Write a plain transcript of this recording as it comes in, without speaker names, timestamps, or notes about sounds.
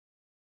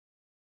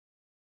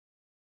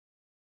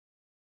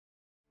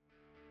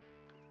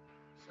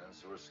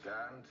Sensor scan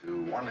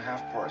to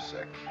 1/2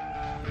 parsec.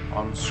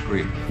 On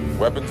screen.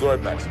 Weapons are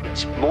at maximum.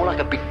 It's more like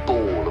a big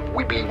ball of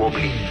wibbly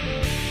wobbly,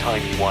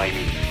 timey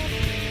wimey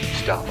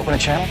stuff. Open a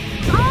channel.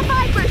 All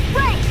vipers,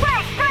 break!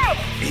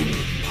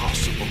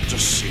 Impossible to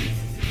see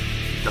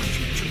the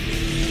future.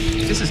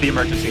 This is the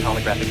emergency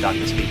holographic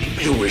doctor speaking.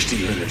 You're wasting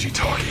your energy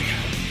talking.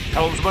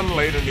 Helmsman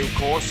laid a new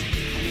course.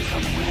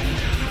 From the wind.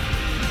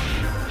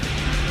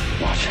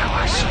 Watch how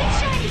I saw.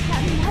 Shiny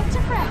coming up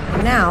to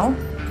front. Now,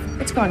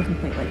 it's gone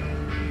completely.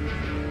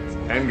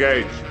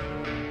 Engage.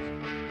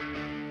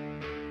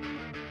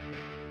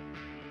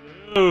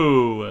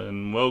 Hello,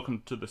 and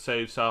welcome to the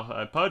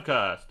Sci-Fi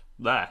podcast.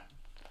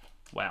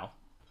 Wow.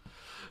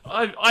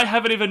 I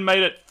haven't even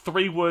made it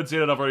 3 words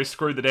in and I've already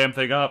screwed the damn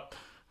thing up.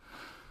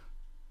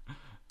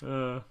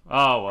 Oh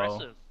well.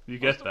 Impressive. You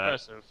get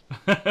Most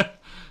that.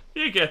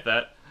 You get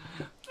that.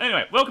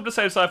 Anyway, welcome to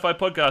Save Sci-Fi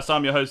Podcast.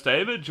 I'm your host,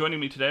 David. Joining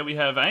me today, we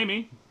have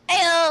Amy.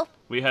 Heyo!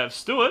 We have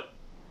Stuart.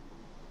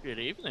 Good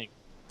evening.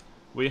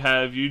 We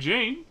have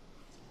Eugene.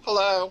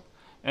 Hello.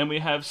 And we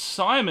have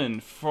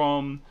Simon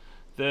from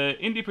the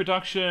indie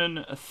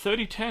production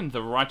 3010,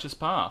 The Righteous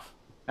Path.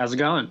 How's it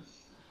going?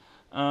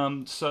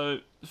 So,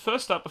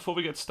 first up, before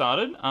we get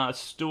started,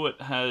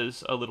 Stuart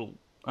has a little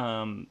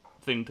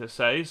thing to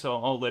say, so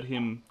I'll let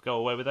him go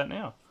away with that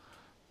now.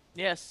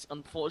 Yes,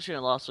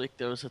 unfortunately last week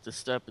there was a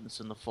disturbance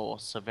in the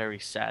force, a very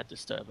sad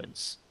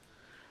disturbance.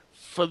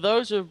 For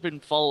those who have been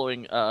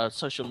following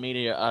social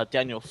media,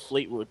 Daniel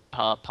Fleetwood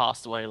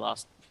passed away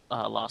last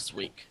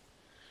week.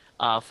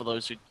 For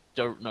those who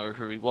don't know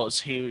who he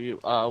was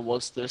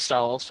the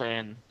Star Wars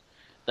fan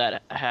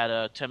that had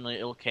a terminally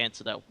ill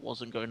cancer that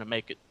wasn't going to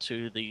make it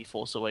to the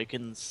Force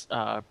Awakens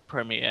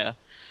premiere.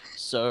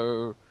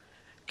 So,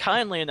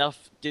 kindly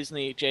enough,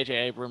 Disney, J.J.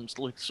 Abrams,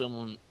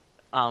 Lucasfilm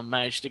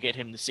managed to get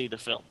him to see the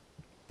film.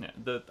 Yeah,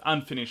 the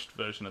unfinished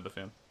version of the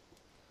film.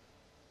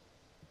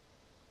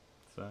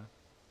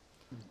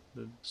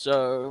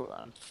 So,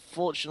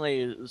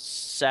 unfortunately, it was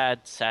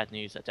sad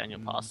news that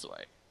Daniel passed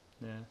away.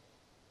 Yeah.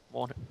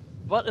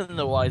 But in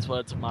the wise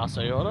words of Master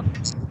Yoda,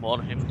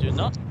 mourn him do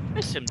not,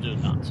 miss him do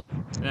not.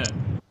 Yeah.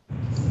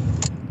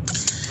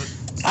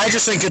 I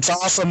just think it's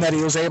awesome that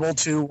he was able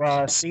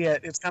to see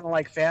it. It's kind of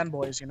like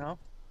fanboys, you know?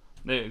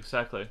 Yeah,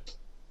 exactly.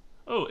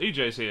 Oh,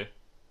 EJ's here.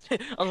 I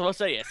was about to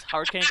say, yes,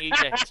 Hurricane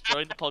EJ has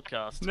joined the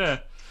podcast.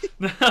 Yeah.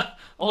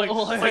 All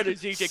I heard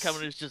is EJ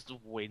coming is just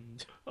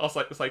wind. It's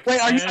like,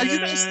 Wait, are you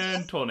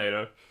and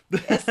tornado.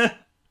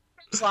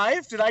 It's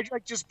live? Did I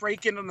just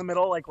break in the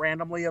middle, like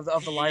randomly, of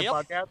the live Yep.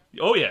 podcast?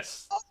 Oh,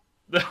 yes.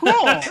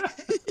 Cool.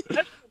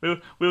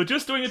 we were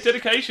just doing a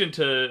dedication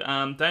to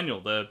Daniel,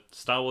 the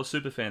Star Wars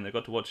superfan that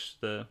got to watch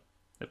the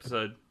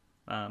episode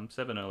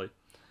 7 early.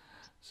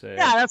 So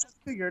Yeah, that's what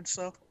I figured.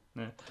 So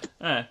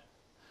yeah.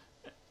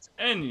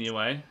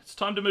 Anyway, it's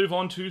time to move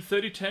on to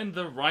 3010,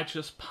 The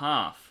Righteous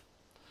Path.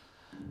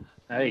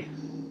 Hey.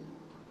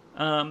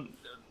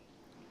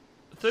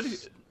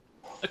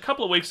 A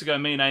couple of weeks ago,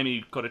 me and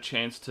Amy got a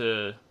chance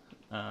to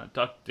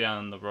duck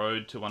down the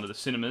road to one of the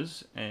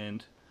cinemas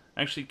and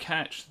actually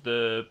catch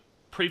the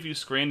preview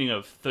screening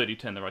of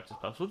 3010, The Righteous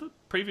Path. Was it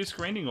a preview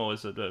screening or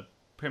is it a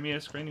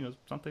premiere screening or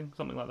something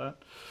like that?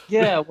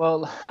 Yeah,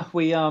 well,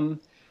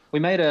 we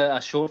made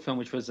a short film,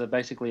 which was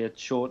basically a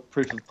short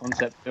proof of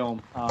concept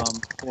film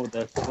for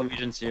the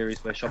television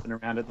series we're shopping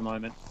around at the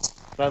moment.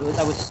 But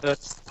that was the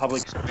first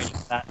public screening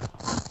of that.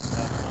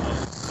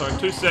 Sorry,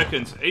 2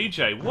 seconds.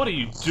 EJ, what are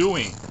you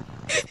doing?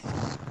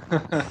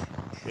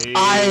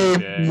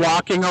 I'm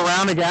walking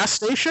around a gas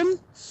station.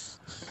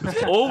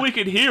 All we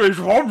can hear is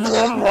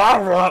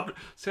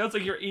sounds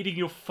like you're eating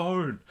your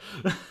phone.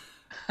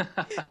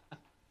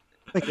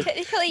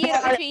 Technically, you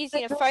don't be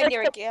using a phone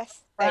there, I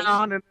guess.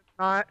 Around and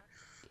not.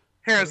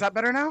 Here, is that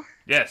better now?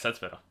 Yes, that's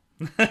better.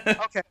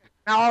 Okay,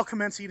 now I'll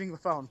commence eating the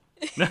phone.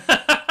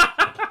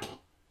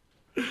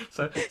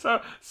 so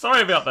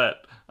sorry about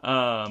that,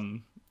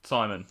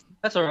 Simon.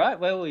 That's all right.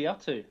 Where were you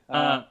up to?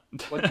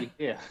 What did you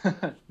hear?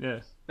 Yeah.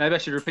 Maybe I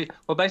should repeat.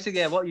 Well,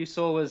 basically, what you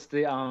saw was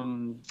the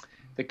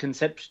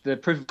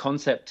proof of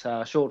concept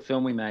short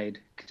film we made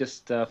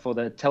just for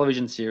the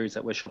television series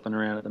that we're shopping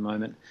around at the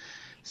moment.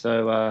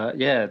 So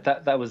yeah,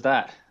 that was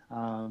that.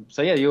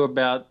 So yeah, you were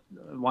about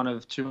one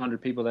of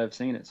 200 people that have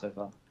seen it so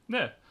far.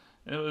 Yeah,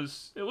 it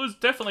was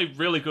definitely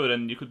really good,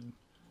 and you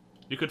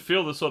could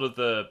feel the sort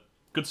of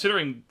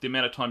considering the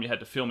amount of time you had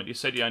to film it. You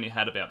said you only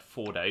had about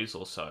 4 days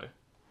or so.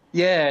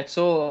 Yeah, it's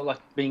all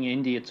like being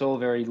indie. It's all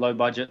very low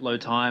budget, low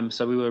time.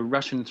 So we were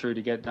rushing through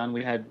to get done.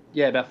 We had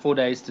about 4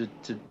 days to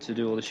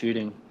do all the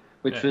shooting,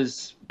 which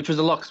was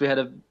a lot because we had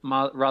a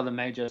rather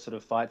major sort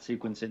of fight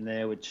sequence in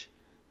there, which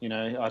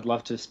I'd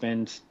love to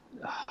spend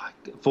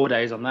 4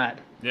 days on that.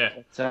 Yeah.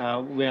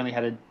 But, we only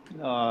had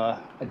a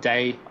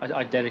day.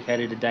 I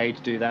dedicated a day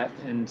to do that,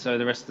 and so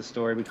the rest of the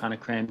story we kind of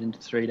crammed into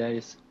 3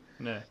 days.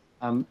 Yeah.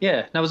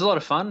 Yeah. No, it was a lot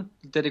of fun.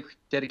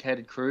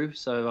 Dedicated crew,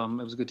 so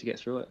it was good to get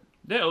through it.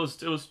 Yeah, it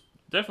was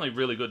definitely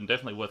really good and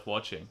definitely worth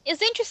watching.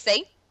 It's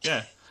interesting.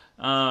 Yeah.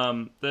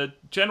 The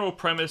general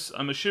premise,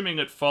 I'm assuming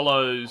it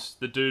follows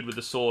the dude with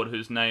the sword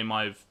whose name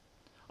I've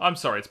I'm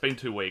sorry, it's been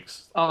 2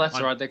 weeks. Oh, that's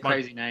right. They're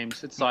crazy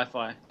names. It's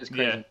sci-fi. Just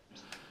crazy.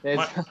 Yeah.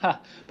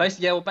 There's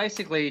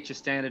basically it's your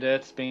standard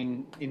Earth's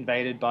been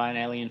invaded by an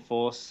alien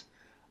force,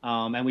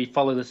 and we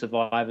follow the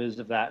survivors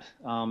of that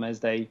as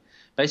they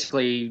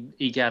basically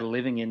eke out a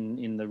living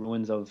in the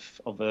ruins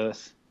of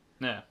Earth.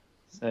 Yeah.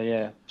 So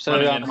yeah. So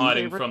Running and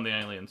hiding from the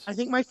aliens. I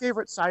think my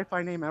favorite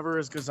sci-fi name ever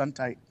is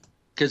Gesundheit.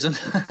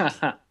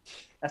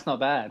 That's not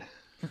bad.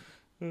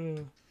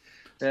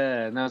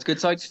 Yeah, no, it's good.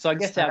 So I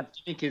guess our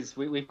gimmick is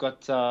we've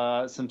got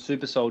some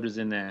super soldiers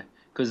in there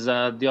because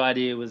the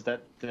idea was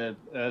that the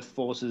Earth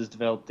forces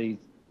developed these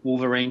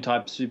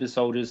Wolverine-type super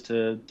soldiers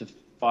to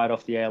fight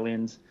off the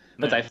aliens,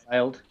 but they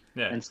failed.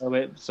 Yeah. And so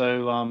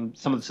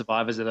some of the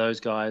survivors are those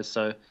guys.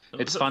 So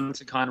it's fun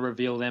to kind of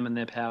reveal them and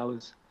their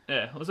powers.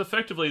 Yeah, it was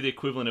effectively the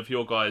equivalent of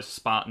your guys'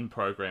 Spartan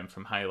program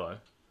from Halo.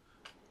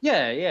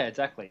 Yeah,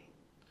 exactly.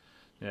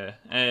 Yeah,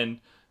 and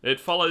it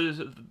follows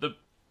the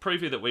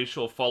preview that we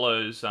saw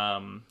follows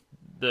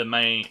the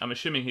main. I'm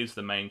assuming he's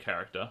the main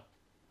character,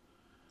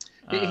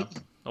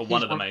 or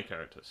one of the main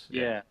characters.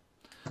 Yeah.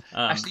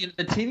 Actually,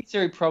 the TV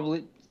series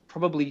probably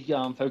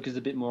focused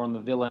a bit more on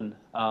the villain,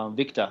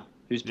 Victor,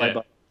 who's played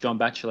by John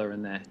Batchelor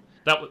in there.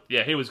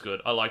 He was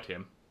good. I liked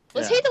him.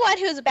 Was he the one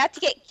who was about to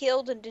get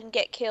killed and didn't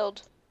get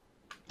killed?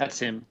 That's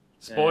him.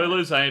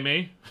 Spoilers,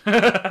 Amy. Well,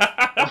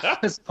 I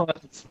was trying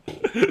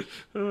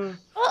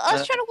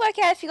to work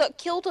out if he got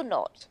killed or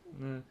not.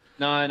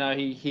 No,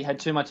 he had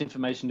too much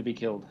information to be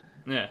killed.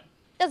 Yeah.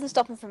 Doesn't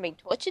stop him from being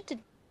tortured to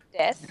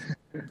death.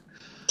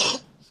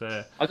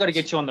 So I got to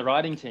get you on the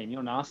writing team.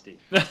 You're nasty.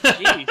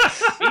 Jeez,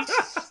 he's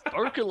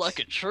spoken like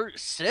a true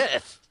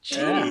Sith.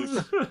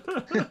 Jeez.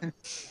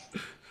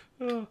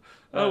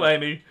 Oh,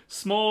 Amy,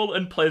 small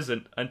and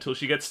pleasant until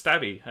she gets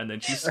stabby, and then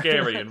she's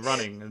scary and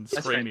running and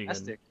screaming.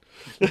 Fantastic.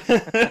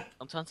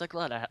 Sometimes I'm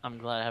glad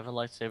I have a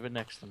lightsaber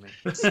next to me.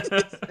 That's sweet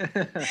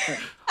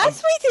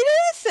and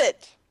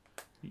innocent.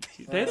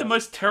 They're the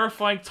most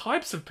terrifying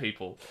types of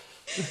people.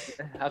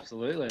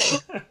 Absolutely.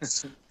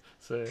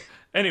 So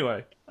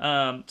anyway,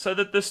 so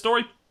the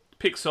story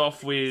picks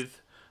off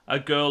with a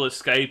girl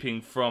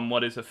escaping from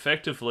what is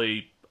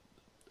effectively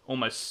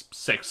almost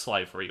sex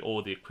slavery,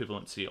 or the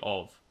equivalency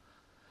of.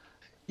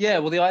 Yeah,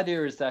 well, the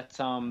idea is that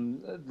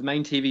the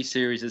main TV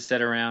series is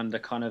set around a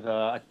kind of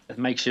a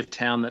makeshift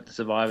town that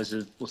some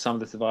of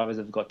the survivors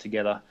have got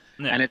together,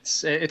 and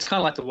it's kind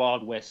of like the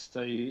Wild West.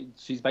 So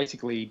she's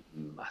basically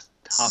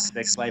half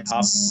sex slave,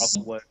 half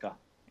brothel worker.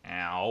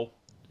 Ow,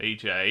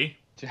 EJ.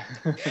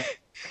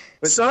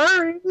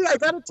 Sorry, I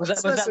got a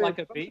Was that like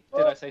a beep?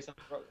 Did I say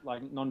something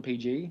like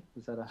non-PG?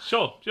 Was that a...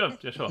 Sure.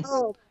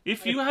 Oh,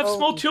 If you have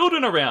small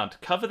children around,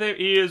 cover their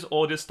ears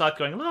or just start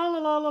going la la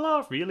la la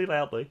la really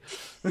loudly.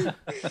 Does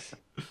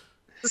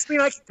this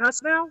mean I can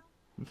cuss now?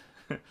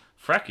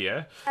 Frack,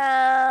 yeah.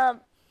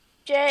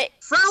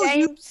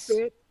 James.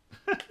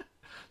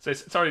 So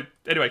sorry.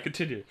 Anyway,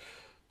 continue.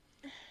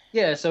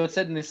 Yeah, so it's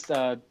set in this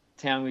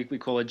town we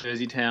call it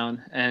Jersey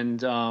Town,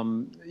 and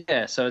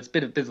so it's a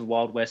bit of the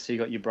Wild West. So you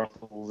got your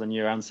brothels and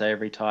your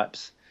unsavory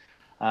types,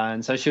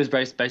 and so she was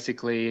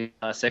basically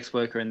a sex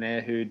worker in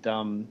there who'd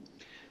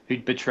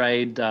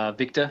betrayed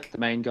Victor, the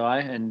main guy,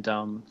 and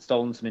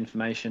stolen some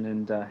information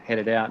and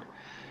headed out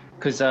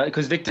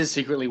because Victor's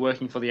secretly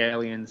working for the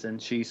aliens,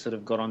 and she sort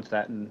of got onto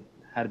that and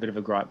had a bit of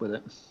a gripe with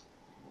it.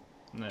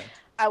 Yeah.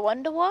 I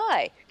wonder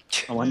why.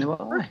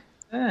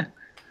 Yeah.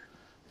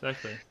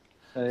 Exactly.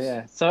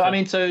 I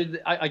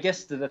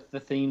guess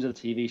the themes of the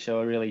TV show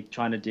are really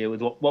trying to deal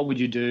with what would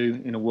you do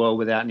in a world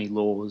without any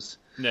laws?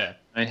 Yeah.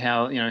 And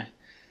how,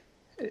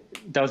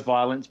 does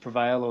violence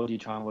prevail, or do you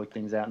try and work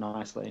things out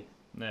nicely?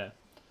 Yeah.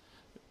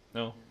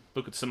 No,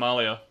 look at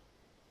Somalia.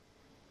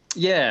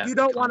 Yeah. You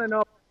don't want to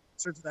know the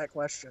answer to that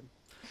question.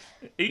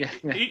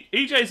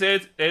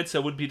 EJ's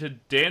answer would be to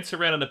dance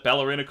around in a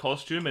ballerina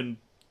costume and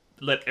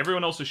let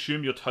everyone else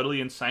assume you're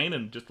totally insane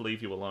and just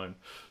leave you alone.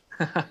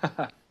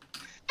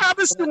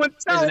 Travis doing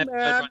tell,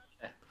 man.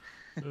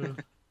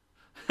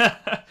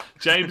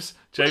 James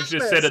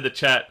just said in the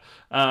chat,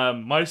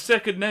 my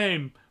second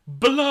name,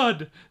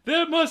 Blood.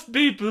 There must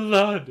be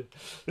blood.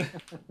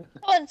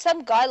 Oh, and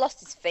some guy lost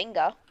his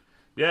finger.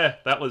 Yeah,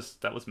 that was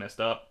messed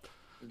up.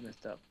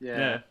 Messed up.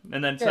 Yeah.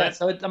 And then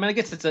I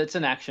guess it's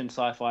an action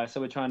sci-fi,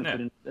 so we're trying to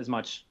put in as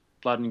much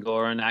blood and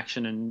gore and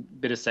action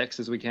and bit of sex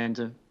as we can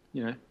to,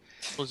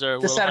 Was there a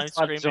Wilhelm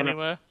scream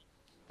anywhere?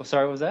 Oh,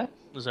 sorry, what was that?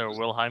 Was there a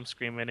Wilhelm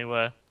scream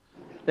anywhere?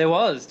 There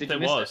was. Did you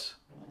miss it?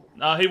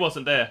 No, he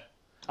wasn't there.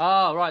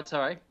 Oh, right.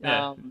 Sorry.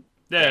 Yeah.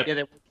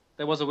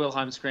 There was a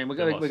Wilhelm scream. We're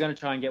going to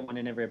try and get one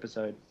in every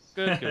episode.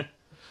 Good.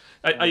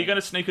 Are you going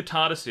to sneak a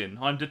TARDIS in?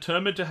 I'm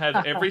determined to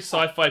have every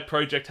sci-fi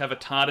project have a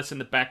TARDIS in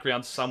the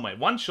background somewhere.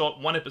 One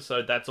shot, one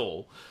episode. That's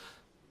all.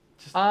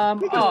 Just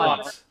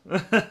once.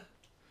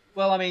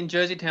 Well, I mean,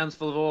 Jersey Town's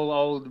full of all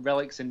old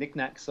relics and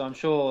knickknacks, so I'm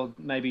sure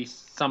maybe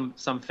some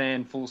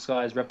fan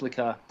full-size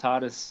replica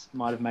TARDIS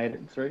might have made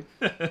it through.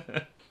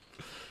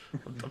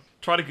 I'm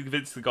trying to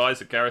convince the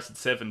guys at Garrison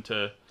 7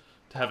 to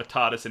have a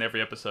TARDIS in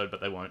every episode, but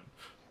they won't.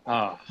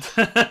 Oh.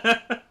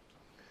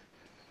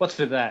 What's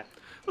for that?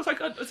 was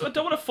like, I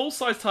don't want a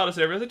full-size TARDIS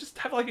area. They just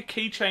have like a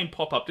keychain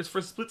pop up just for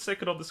a split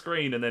second on the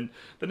screen, and then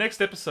the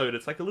next episode,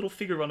 it's like a little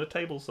figure on a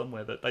table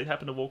somewhere that they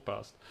happen to walk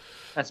past.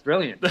 That's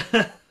brilliant.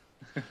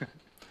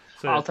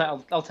 So,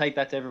 I'll take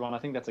that to everyone. I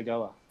think that's a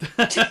goer.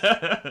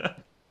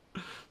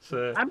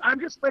 So I'm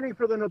just waiting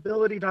for the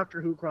Nobility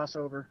Doctor Who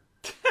crossover.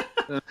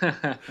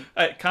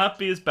 it can't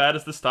be as bad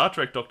as the Star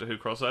Trek Doctor Who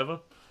crossover.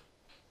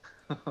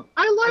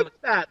 I like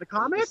that. The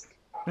comic?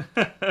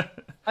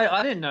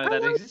 I didn't know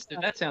that existed.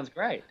 That sounds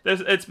great.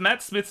 It's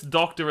Matt Smith's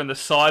Doctor and the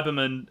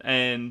Cybermen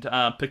and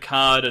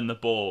Picard and the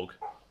Borg.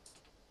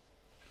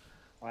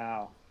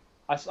 Wow.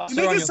 You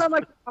make it sound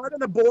like Picard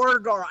and the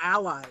Borg are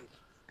allied.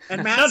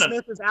 And Matt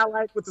Smith is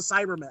allied with the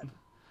Cybermen.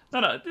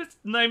 No, just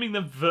naming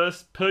them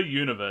per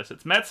universe.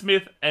 It's Matt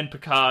Smith and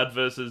Picard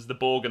versus the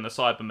Borg and the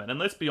Cybermen. And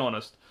let's be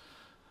honest,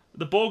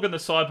 the Borg and the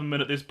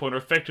Cybermen at this point are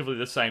effectively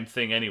the same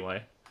thing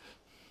anyway.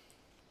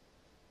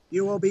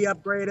 You will be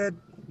upgraded.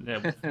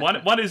 Yeah,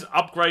 one is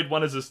upgrade,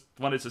 one is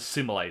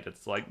assimilate.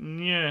 It's like,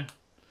 yeah.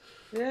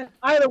 Yeah.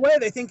 Either way,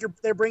 they think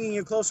they're bringing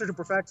you closer to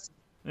perfection.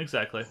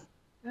 Exactly.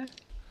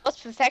 What's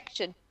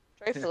perfection?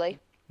 Truthfully.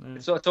 Yeah.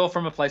 It's all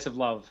from a place of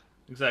love.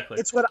 Exactly.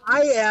 It's what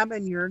I am,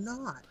 and you're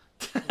not.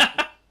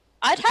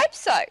 I'd hope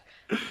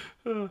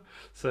so.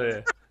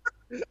 So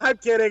yeah. I'm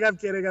kidding.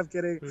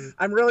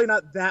 I'm really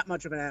not that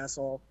much of an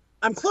asshole.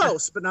 I'm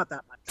close, but not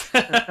that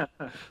much.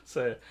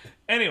 So,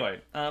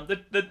 anyway,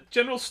 the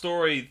general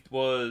story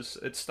was,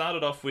 it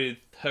started off with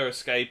her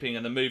escaping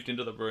and then moved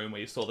into the room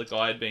where you saw the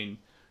guy had been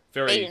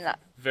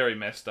very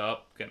messed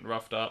up, getting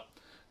roughed up.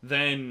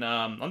 Then,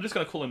 I'm just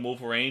going to call him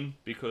Wolverine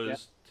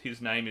because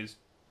his name is...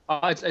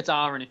 Oh, it's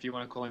Aaron if you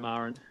want to call him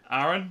Aaron.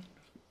 Aaron?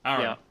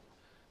 Aaron. Yeah.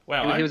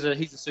 Wow. He's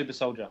a super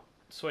soldier.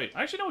 Sweet.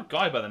 I actually know a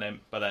guy by that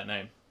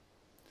name.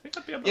 I think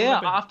I'd be able to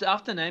remember.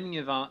 After naming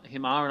him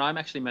Aaron, I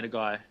actually met a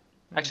guy.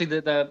 Actually,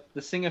 the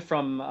singer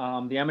from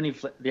the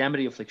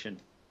Amity Affliction.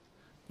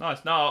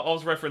 Nice. No, I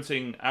was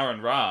referencing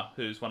Aaron Ra,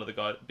 who's one of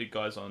the big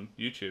guys on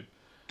YouTube.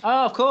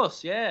 Oh, of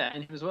course, yeah,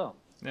 and him as well.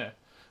 Yeah.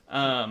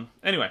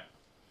 Anyway,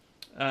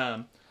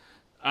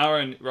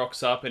 Aaron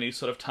rocks up and he's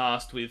sort of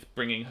tasked with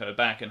bringing her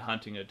back and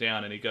hunting her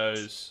down, and he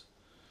goes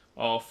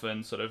off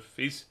and sort of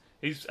he's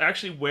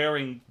actually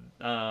wearing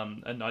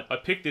and I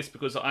picked this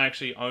because I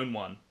actually own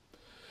one.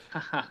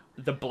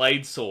 The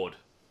Blade Sword.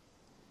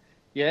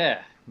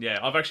 Yeah. Yeah,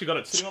 I've actually got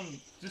it sitting on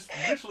just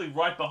literally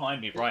right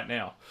behind me right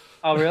now.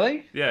 Oh,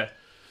 really? Yeah.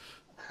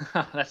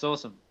 That's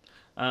awesome.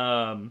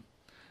 And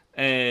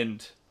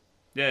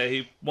yeah,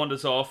 he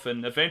wanders off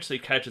and eventually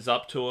catches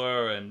up to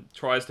her and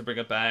tries to bring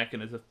her back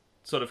and is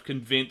sort of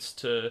convinced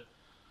to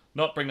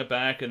not bring her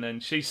back, and then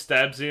she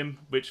stabs him,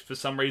 which for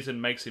some reason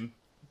makes him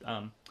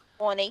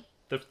horny.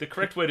 The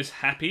correct word is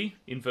happy,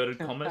 inverted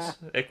commas,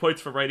 air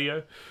quotes for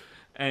radio,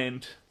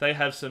 and they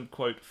have some,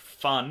 quote,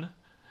 fun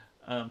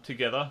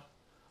together.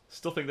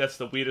 Still think that's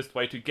the weirdest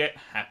way to get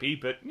happy,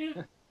 but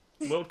yeah,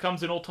 the world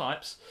comes in all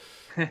types.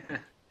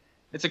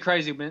 It's a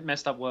crazy,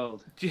 messed up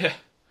world. Yeah.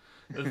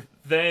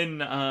 Then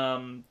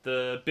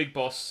the big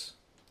boss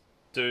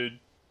dude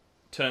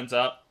turns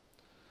up,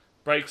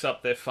 breaks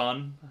up their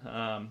fun,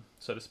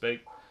 so to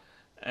speak,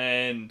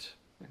 and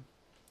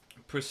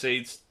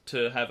proceeds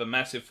to have a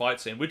massive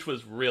fight scene, which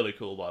was really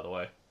cool, by the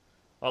way.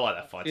 I like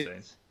that fight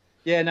scene.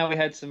 Yeah, no, we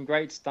had some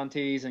great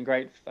stunties and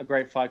a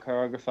great fight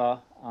choreographer,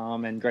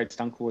 and great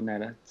stunt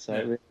coordinator. So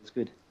it was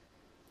good.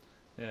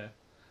 Yeah.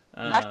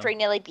 After he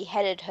nearly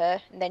beheaded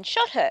her and then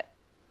shot her.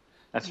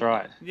 That's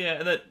right.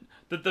 Yeah, and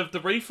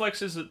the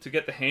reflexes to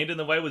get the hand in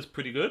the way was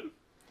pretty good.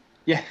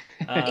 Yeah.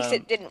 Except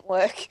it didn't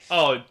work.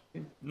 Oh,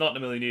 not in a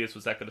million years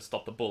was that going to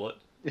stop the bullet.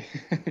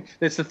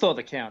 It's the thought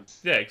that counts.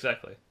 Yeah,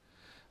 exactly.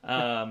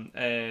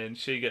 And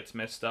she gets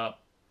messed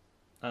up,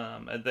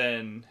 and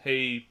then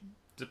he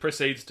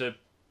proceeds to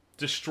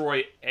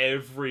destroy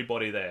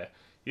everybody there.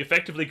 He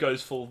effectively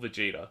goes full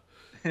Vegeta.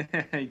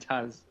 He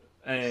does.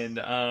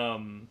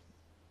 And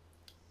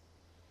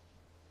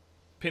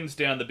pins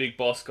down the big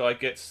boss guy,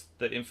 gets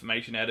the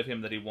information out of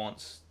him that he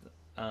wants.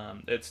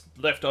 It's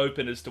left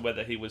open as to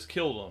whether he was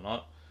killed or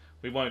not.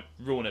 We won't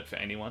ruin it for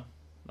anyone,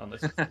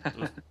 unless I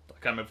can't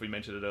remember if we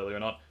mentioned it earlier or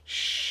not.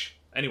 Shh.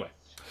 Anyway.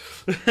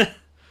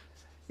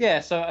 Yeah,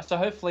 so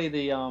hopefully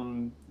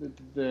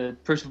the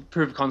proof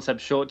of concept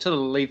short sort of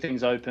leave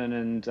things open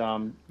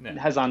and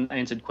has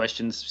unanswered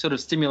questions, sort of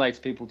stimulates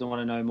people to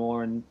want to know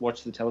more and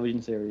watch the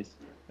television series.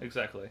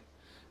 Exactly.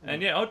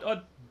 And yeah,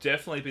 I'd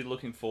definitely be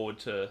looking forward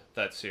to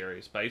that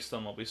series based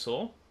on what we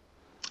saw.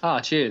 Ah,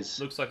 cheers.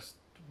 It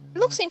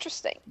looks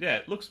interesting. Yeah,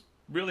 it looks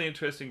really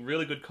interesting,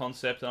 really good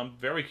concept, and I'm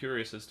very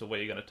curious as to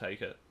where you're going to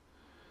take it.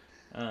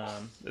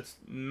 It's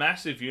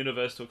massive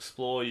universe to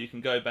explore. You can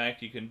go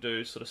back, you can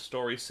do sort of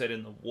stories set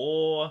in the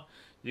war,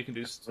 you can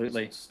do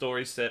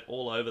stories set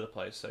all over the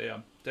place. So yeah,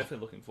 I'm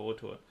definitely looking forward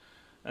to it.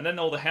 And then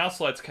all the house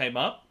lights came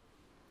up,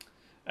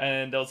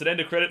 and there was an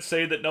end of credit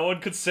scene that no one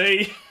could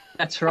see.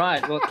 That's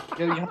right. Well,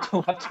 you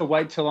have to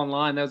wait till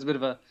online. There was a bit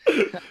of a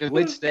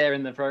glitch there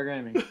in the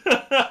programming.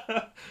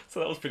 So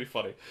that was pretty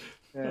funny.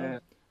 Yeah.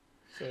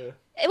 It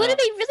would have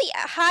been really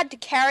hard to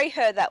carry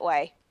her that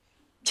way.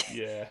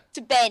 Yeah.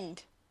 To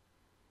bend.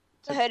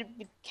 For her to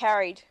be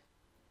carried.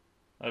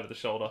 Over the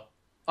shoulder.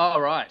 Oh,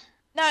 right.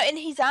 No, in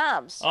his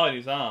arms. Oh, in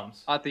his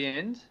arms. At the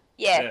end?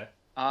 Yeah. Yeah.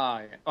 Ah,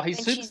 yeah. Oh, he's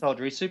And super she's-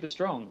 soldier. He's super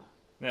strong.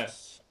 Yeah.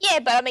 Yeah,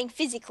 but I mean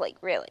physically,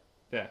 really.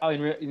 Yeah. Oh,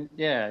 yeah,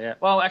 yeah.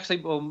 Well,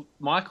 actually,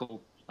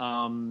 Michael,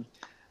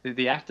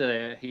 the actor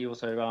there, he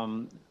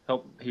also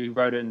helped. He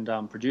wrote it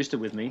and produced it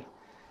with me.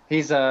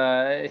 He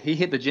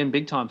hit the gym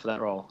big time for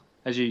that role,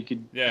 as you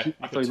could. Yeah, you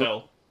could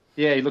tell.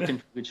 Yeah, he looked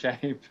in good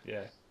shape.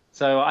 Yeah.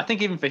 So I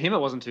think even for him, it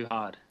wasn't too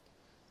hard.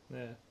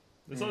 Yeah.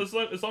 As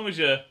long as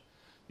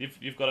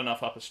you've got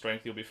enough upper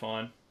strength, you'll be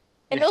fine.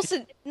 And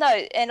also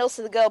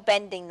the girl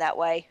bending that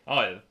way.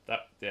 Oh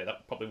yeah,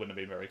 that probably wouldn't have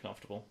been very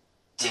comfortable.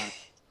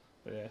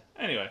 But yeah.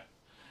 Anyway,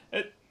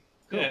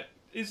 Cool. yeah.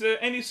 Is there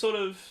any sort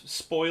of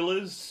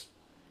spoilers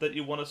that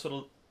you want to sort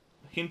of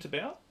hint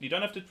about? You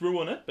don't have to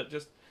ruin it, but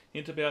just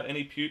hint about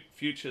any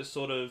future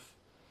sort of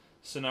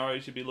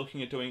scenarios you'd be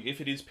looking at doing if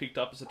it is picked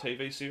up as a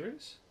TV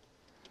series.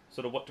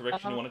 Sort of what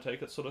direction you want to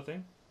take it, sort of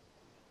thing.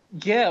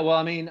 Yeah, well,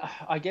 I mean,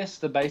 I guess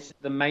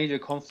the major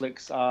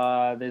conflicts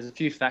are there's a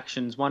few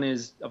factions. One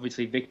is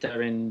obviously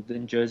Victor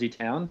in Jersey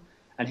Town,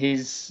 and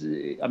his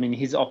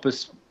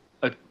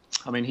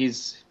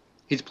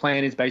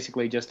plan is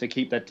basically just to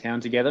keep that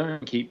town together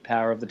and keep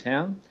power of the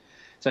town.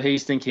 So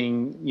he's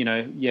thinking,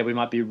 yeah, we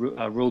might be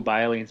ruled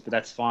by aliens, but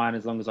that's fine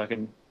as long as I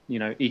can,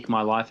 eke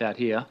my life out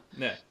here.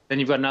 Yeah. Then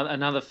you've got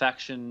another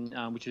faction,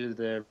 which is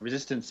the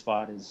Resistance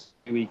Fighters,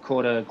 who we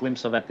caught a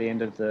glimpse of at the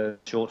end of the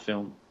short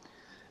film.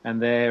 And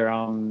they're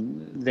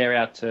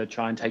out to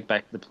try and take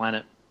back the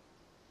planet.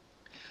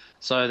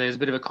 So there's a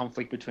bit of a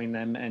conflict between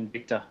them and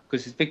Victor,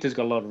 because Victor's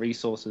got a lot of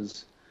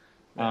resources,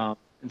 and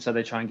so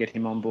they try and get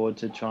him on board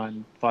to try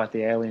and fight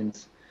the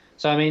aliens.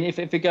 So I mean, if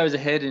it goes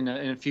ahead in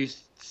a few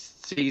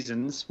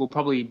seasons, we'll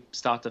probably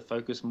start to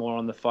focus more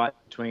on the fight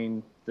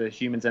between the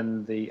humans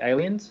and the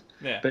aliens.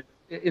 Yeah. But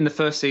in the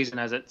first season,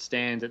 as it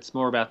stands, it's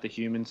more about the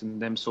humans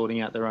and them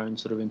sorting out their own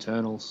sort of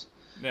internals.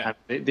 Yeah.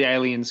 The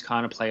aliens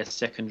kind of play a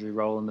secondary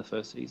role in the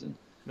first season.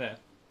 Yeah.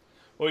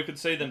 Well, we could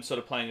see them sort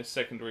of playing a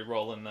secondary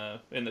role in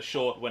the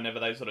short. Whenever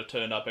they sort of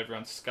turned up,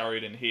 everyone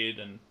scurried and hid,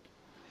 and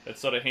it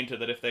sort of hinted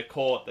that if they're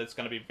caught, that's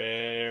going to be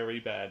very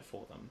bad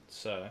for them.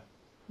 So.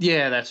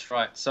 Yeah, that's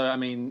right. So I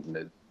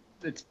mean,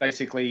 it's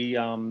basically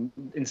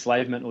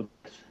enslavement or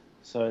death.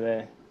 So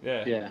they're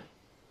Yeah.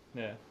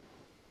 Yeah.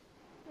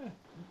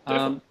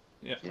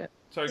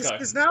 Sorry, go.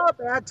 Is now a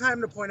bad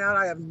time to point out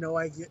I have no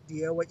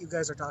idea what you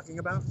guys are talking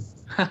about?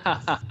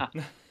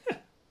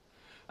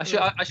 I should,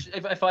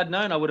 if I'd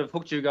known, I would have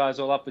hooked you guys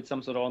all up with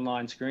some sort of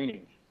online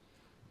screening.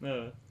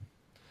 No.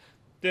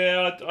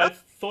 Yeah, I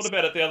thought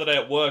about it the other day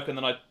at work, and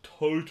then I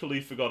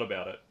totally forgot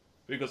about it.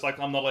 Because,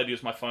 I'm not allowed to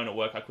use my phone at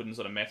work, I couldn't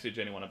sort of message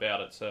anyone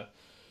about it, so...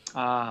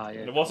 Yeah.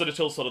 And it wasn't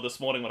until sort of this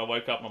morning when I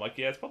woke up, and I'm like,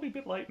 yeah, it's probably a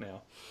bit late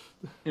now.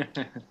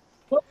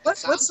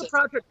 What's the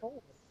project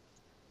called?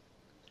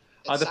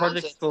 The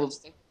project's called...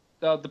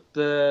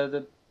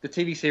 The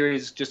TV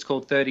series is just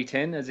called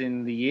 3010, as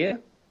in the year.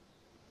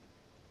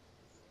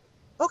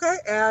 Okay,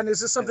 and is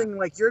this something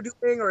like you're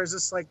doing, or is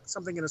this like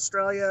something in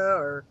Australia,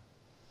 or?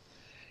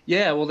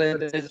 Yeah, well,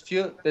 there's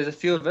a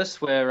few of us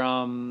where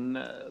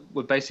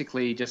we're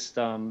basically just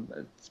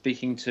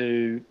speaking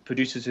to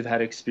producers who've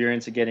had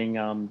experience of getting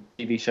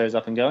TV shows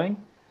up and going,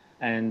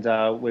 and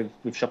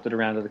we've shopped it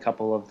around at a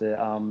couple of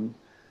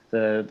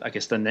the I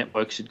guess the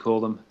networks you'd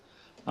call them,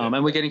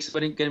 and we're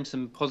getting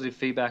some positive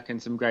feedback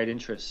and some great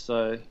interest.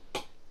 So.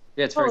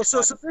 Yeah, it's very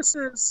so this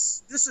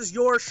is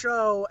your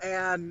show,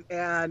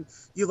 and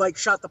you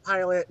shot the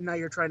pilot, and now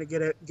you're trying to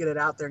get it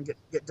out there and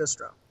get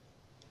distro.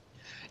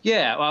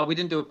 Yeah, well, we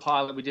didn't do a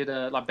pilot. We did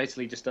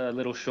basically just a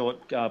little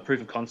short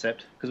proof of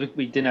concept because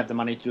we didn't have the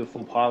money to do a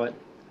full pilot.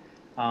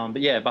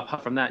 But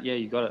apart from that, yeah,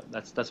 you got it.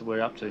 That's what we're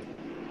up to.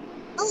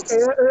 Okay,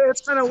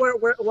 it's kind of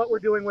what we're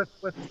doing with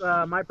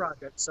my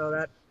project. So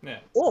that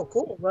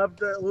cool.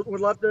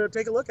 Would love to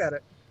take a look at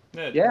it.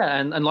 Yeah,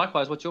 and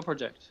likewise, what's your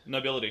project?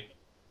 Nobility.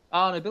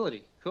 Oh,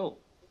 Nobility. Cool.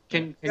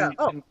 Can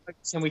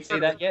we see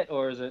that yet,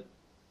 or is it?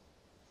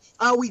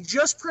 We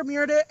just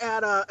premiered it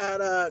at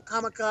a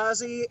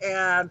Kamikaze,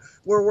 and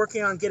we're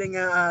working on getting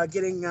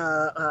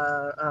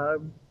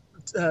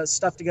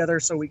stuff together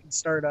so we can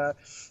start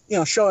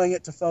showing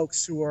it to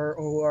folks who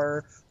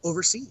are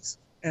overseas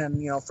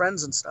and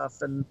friends and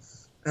stuff and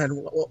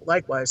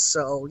likewise.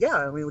 So yeah,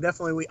 I mean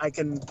I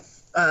can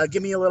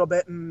give me a little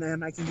bit and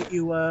then I can get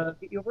you a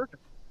version.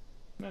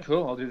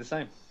 Cool. I'll do the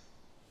same.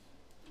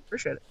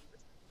 Appreciate it.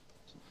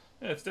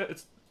 Yeah,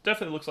 it's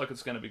definitely looks like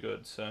it's going to be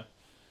good. So,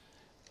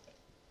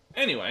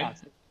 anyway,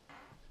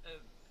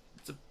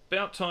 it's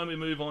about time we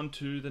move on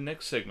to the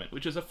next segment,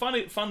 which is a fun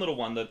little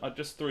one that I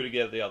just threw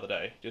together the other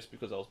day, just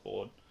because I was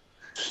bored,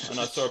 and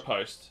I saw a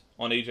post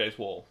on EJ's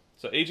wall.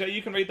 So, EJ,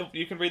 you can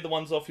read the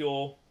ones off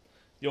your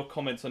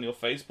comments on your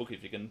Facebook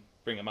if you can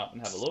bring them up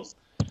and have a look.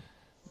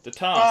 The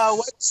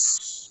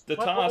task.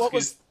 Task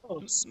is.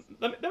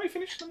 Let me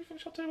finish.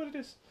 I'll tell you what it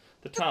is.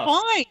 The task.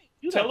 Fine.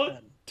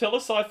 Tell a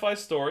sci-fi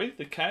story.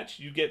 The catch,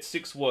 you get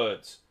 6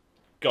 words.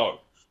 Go.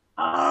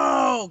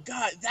 Oh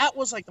god, that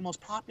was like the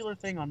most popular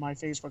thing on my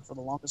Facebook for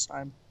the longest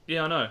time.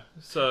 Yeah, I know.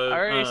 So I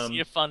already see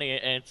a funny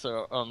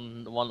answer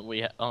on the one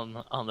we on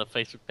the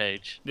Facebook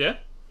page. yeah.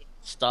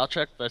 Star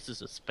Trek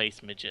versus a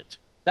space midget.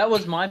 That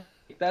was my.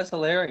 That's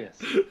hilarious.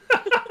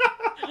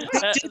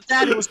 They did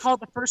that. It was called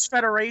the First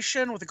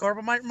Federation with the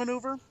Corbomite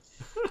maneuver.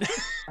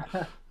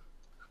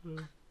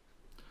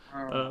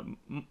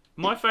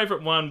 My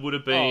favourite one would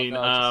have been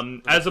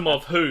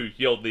Asimov Who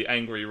yelled the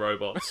angry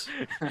robots.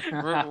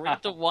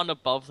 Read the one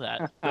above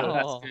that.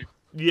 Oh.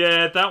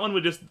 Yeah, that one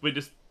we just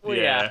Well,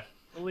 yeah.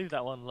 We'll leave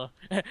that one alone.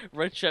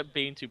 Red shirt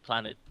being to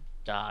planet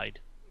died.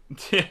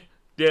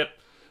 Yep.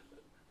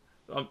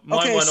 My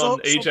Okay, one so- on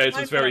EJ's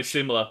so was very mine-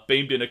 similar.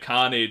 Beamed in a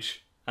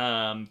carnage.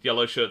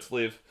 Yellow shirts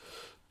live.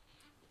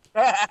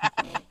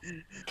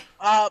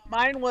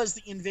 Mine was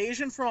the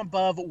invasion from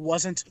above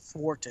wasn't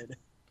thwarted.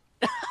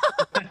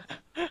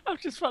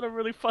 I've just found a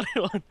really funny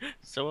one.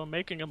 So we're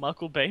making a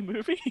Michael Bay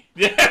movie?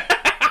 Yeah.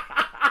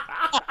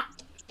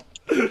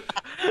 I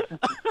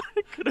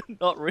could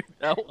not read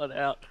that one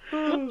out.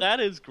 That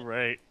is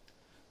great.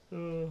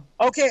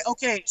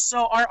 Okay.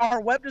 So our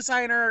web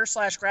designer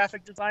 /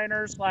 graphic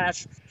designer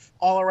 /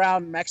 all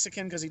around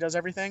Mexican because he does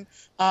everything.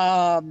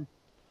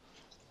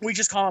 We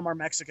just call him our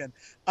Mexican.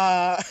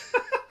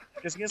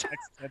 Because he is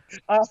Mexican.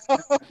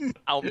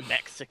 Oh,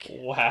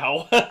 Mexican.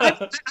 Wow.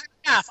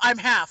 I'm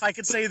half. I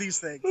could say these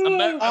things.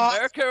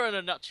 America in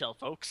a nutshell,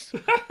 folks.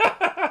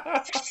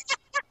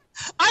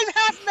 I'm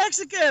half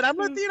Mexican. I'm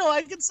Latino.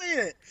 I can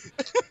say it.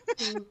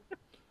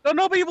 So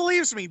nobody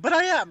believes me, but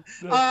I am.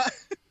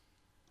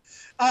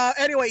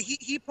 Anyway,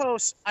 he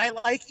posts, "I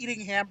like eating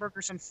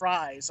hamburgers and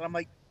fries." And I'm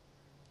like,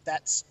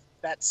 that's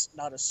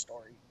not a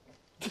story.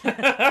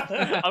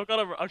 I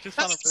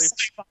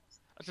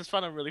just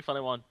found a really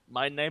funny one.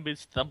 My name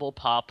is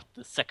Thumblepop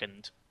the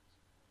Second.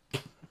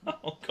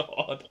 Oh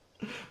God.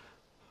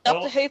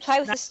 Doctor Who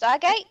play with the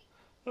Stargate?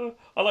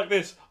 I like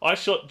this. I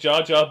shot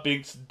Jar Jar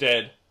Binks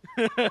dead.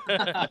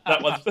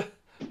 That one's.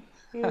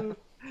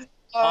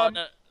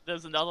 No,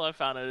 there's another I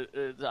found.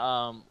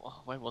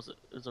 Where was it?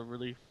 It was a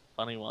really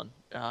funny one.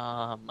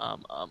 I'm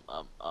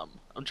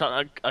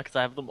trying because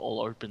I have them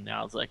all open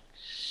now. It's like,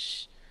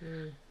 shh.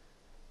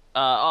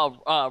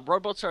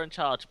 Robots are in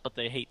charge, but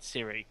they hate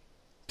Siri.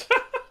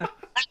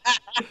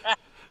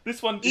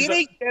 This one is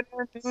Eating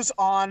dinner news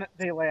on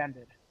They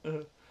Landed.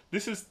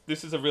 This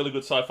is a really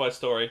good sci-fi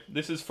story.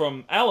 This is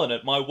from Alan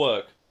at my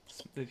work.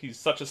 He's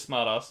such a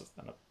smart ass.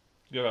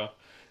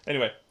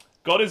 Anyway,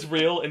 God is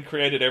real and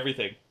created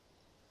everything.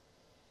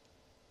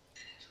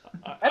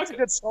 That's a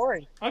good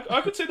story.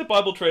 I could see the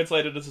Bible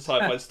translated as a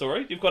sci-fi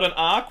story. You've got an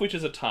ark, which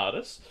is a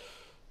TARDIS.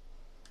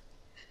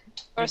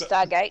 Or a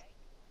Stargate?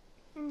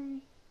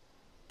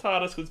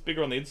 TARDIS was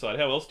bigger on the inside.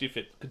 How else do you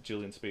fit a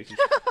gajillion species?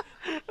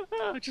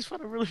 I just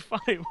found a really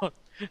funny one.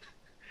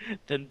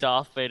 Then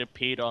Darth Vader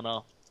peed on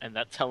her, and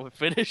that's how we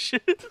finish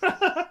it.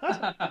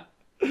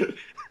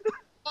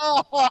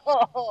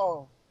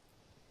 Oh!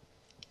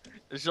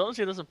 As long as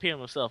he doesn't pee on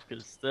himself,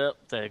 because there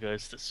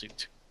goes the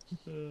suit.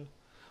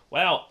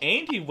 Wow,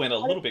 Andy went a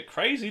little bit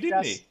crazy,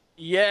 didn't he?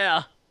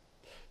 Yeah.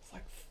 It's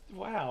like,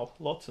 wow,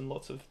 lots and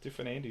lots of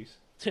different Andys.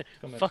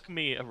 Fuck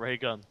me, a ray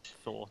gun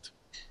thought.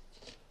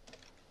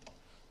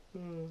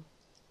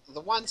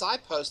 The ones I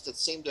posted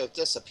seem to have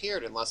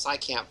disappeared unless I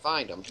can't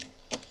find them.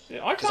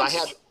 Yeah, I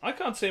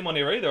can't see them on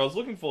here either. I was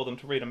looking for them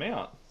to read them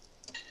out.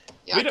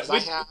 Yeah,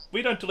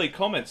 we don't delete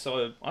comments,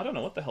 so I don't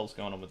know what the hell's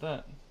going on with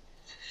that.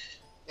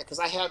 Yeah, because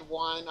I had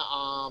one,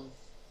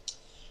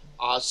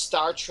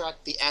 Star Trek: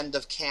 The End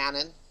of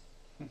Canon.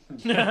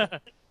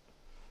 And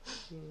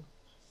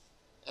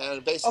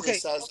it basically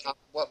says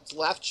what's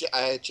left,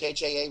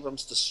 J.J.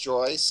 Abrams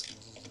destroys.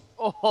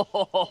 A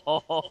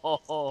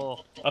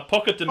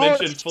pocket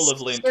dimension full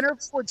of links.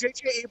 Interview where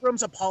J.J.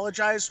 Abrams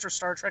apologized for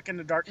Star Trek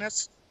Into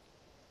Darkness.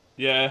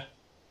 Yeah.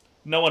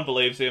 No one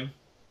believes him.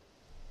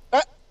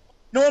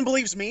 No one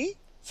believes me?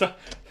 No,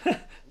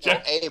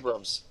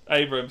 Abrams.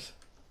 Abrams.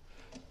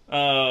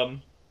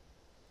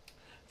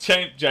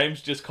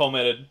 James just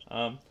commented,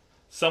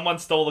 someone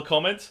stole the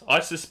comments. I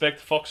suspect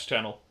Fox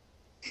Channel.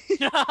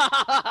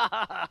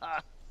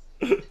 I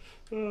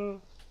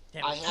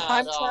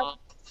had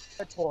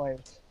a toy.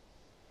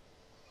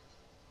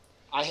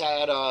 I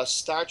had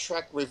Star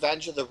Trek: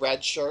 Revenge of the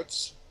Red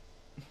Shirts.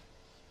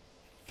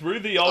 Through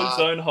the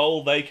ozone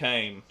hole they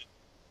came.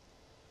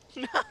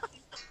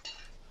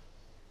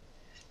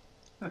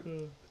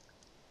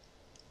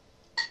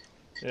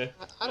 Yeah.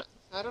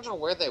 I don't know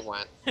where they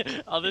went.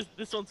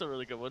 This one's a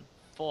really good one.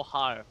 For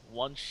hire,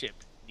 one ship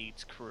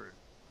needs crew.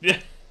 Yeah.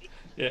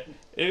 Yeah.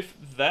 If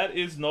that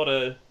is not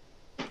a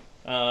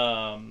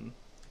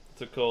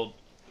what's it called?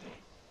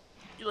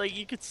 Like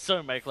you could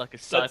so make like a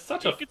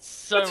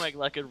make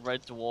like a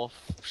Red Dwarf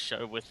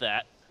show with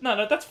that.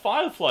 No, that's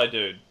Firefly,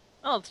 dude.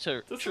 Oh, it's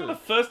true. That's true.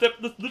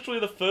 literally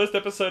the first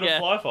episode of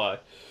Sci-Fi.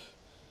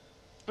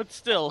 But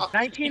still,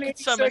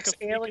 1986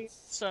 you could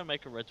so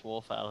make a Red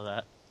Dwarf out of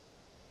that.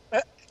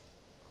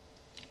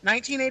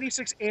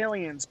 1986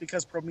 Aliens,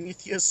 because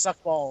Prometheus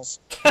sucked balls.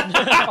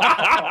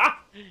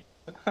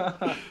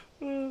 One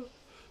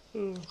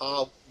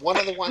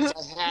of the ones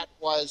I had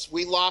was,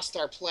 we lost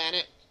our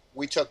planet,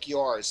 we took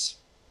yours.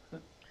 Oh,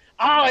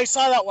 I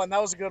saw that one.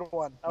 That was a good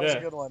one. That was a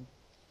Yeah. good one.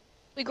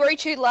 We grew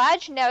too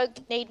large, now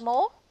need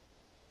more.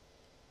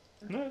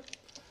 No.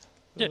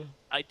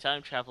 I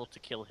time traveled to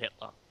kill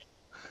Hitler.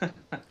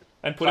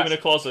 And put him in a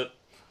closet.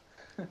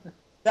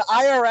 The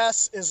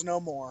IRS is no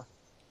more.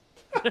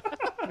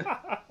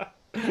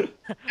 And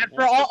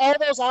for all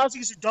those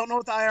Aussies who don't know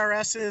what the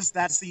IRS is,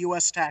 that's the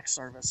U.S. Tax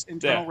Service,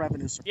 Internal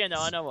Revenue Service. Yeah,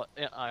 no, I know what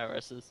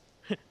IRS is.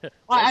 Well,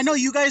 I know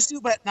you guys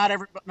do, but not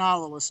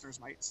all the listeners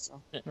might.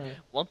 So.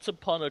 Once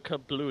upon a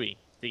kablooey,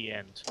 the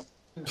end.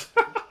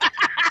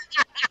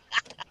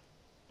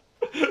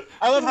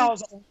 I love how I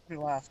was the only one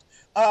who laughed.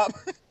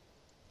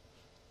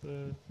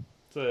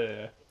 So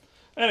yeah.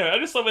 Anyway, I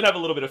just thought we'd have a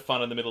little bit of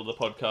fun in the middle of the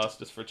podcast,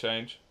 just for a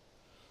change.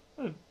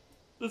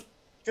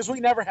 Because we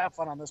never have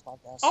fun on this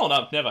podcast. Oh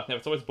no, never.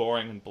 It's always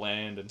boring and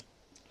bland and.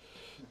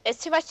 There's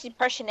too much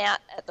depression out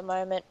at the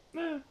moment.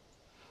 Yeah.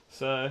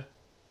 So,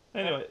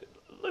 anyway,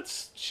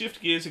 let's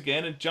shift gears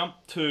again and jump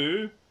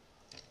to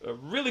a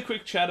really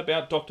quick chat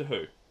about Doctor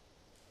Who.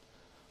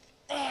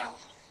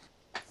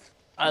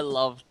 I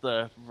loved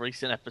the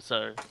recent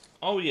episode.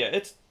 Oh yeah,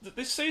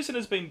 this season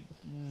has been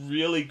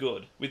really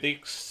good, with the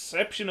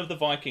exception of the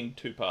Viking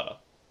two-parter.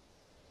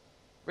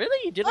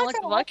 Really? You didn't like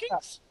the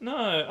Vikings?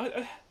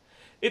 No,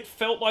 it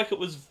felt like it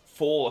was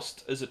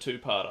forced as a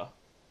two-parter.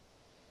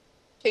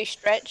 Too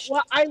stretched.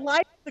 Well, I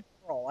like the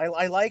girl.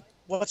 I like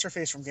what's her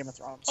face from Game of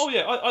Thrones. Oh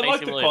yeah, I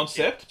like the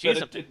concept.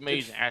 She's but an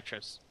amazing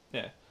actress.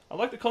 Yeah, I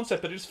like the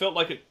concept, but it just felt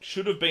like it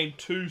should have been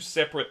two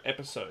separate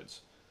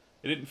episodes.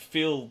 It didn't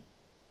feel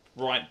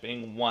right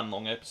being one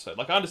long episode.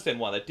 Like, I understand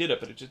why they did it,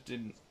 but it just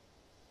didn't.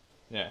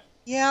 Yeah.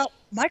 Yeah,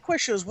 my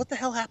question is, what the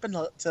hell happened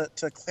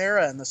to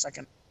Clara in the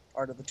second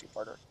part of the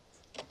two-parter?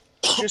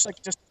 She just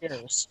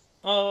disappears.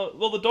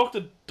 Well, the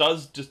Doctor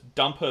does just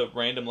dump her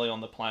randomly on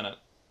the planet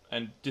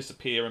and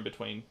disappear in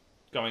between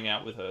going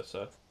out with her,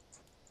 so...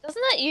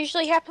 Doesn't that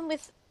usually happen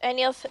with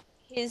any of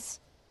his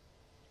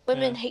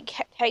women he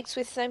takes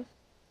with him?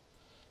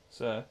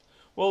 So...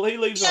 Well, he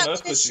leaves on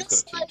Earth because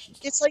she's got to teach.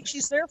 It's like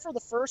she's there for the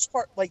first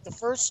part, like the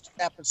first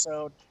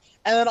episode,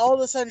 and then all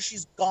of a sudden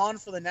she's gone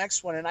for the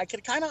next one. And I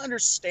could kind of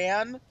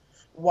understand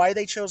why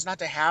they chose not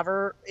to have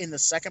her in the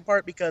second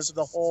part, because of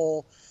the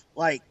whole,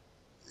 like,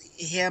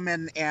 him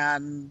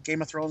and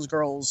Game of Thrones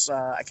girls,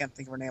 I can't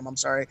think of her name, I'm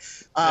sorry,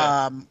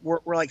 were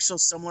like so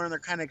similar, and they're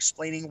kind of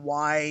explaining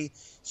why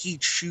he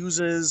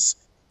chooses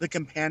the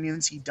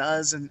companions he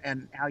does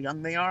and how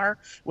young they are,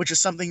 which is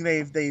something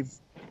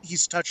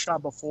he's touched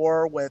on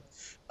before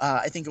with,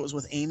 I think it was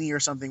with Amy or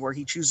something, where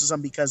he chooses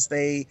them because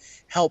they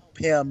help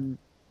him.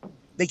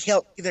 They're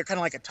kind of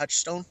like a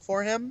touchstone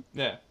for him.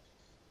 Yeah.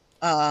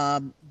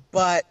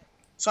 But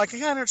so I can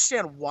kind of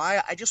understand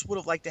why. I just would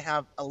have liked to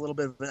have a little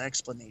bit of an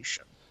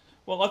explanation.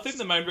 Well, I think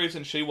the main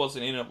reason she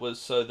wasn't in it was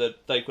so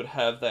that they could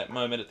have that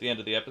moment at the end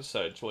of the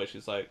episode where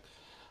she's like,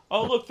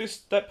 "Oh, look,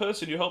 that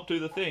person you helped do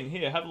the thing.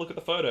 Here, have a look at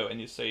the photo," and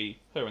you see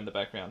her in the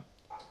background.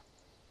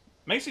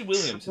 Maisie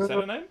Williams, is that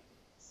her name?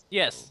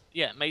 Yes,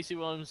 yeah. Maisie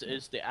Williams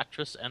is the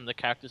actress, and the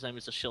character's name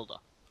is Ashilda.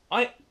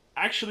 I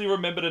actually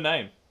remembered a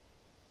name.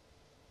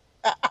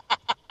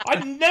 I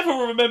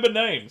never remember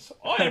names.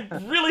 I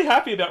am really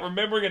happy about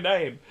remembering a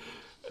name.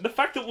 The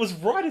fact that it was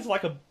right is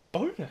like a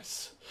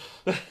bonus.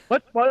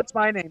 What's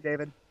my name,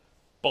 David?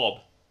 Bob.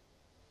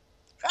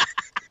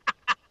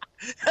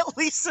 At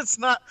least it's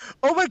not.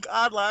 Oh my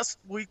God! Last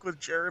week with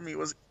Jeremy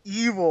was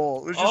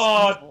evil. It was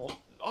just evil.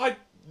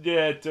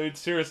 Yeah, dude.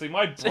 Seriously,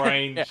 my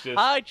brain just.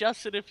 Hi,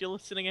 Justin, if you're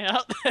listening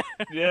out.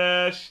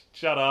 Yeah,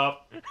 shut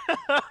up.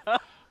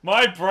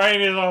 My brain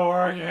isn't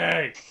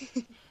working.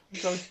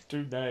 Don't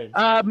do names.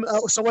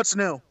 So what's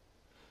new?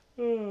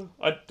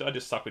 I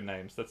just suck with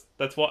names.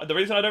 That's why the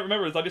reason I don't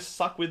remember is I just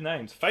suck with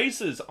names.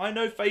 Faces. I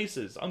know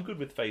faces. I'm good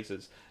with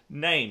faces.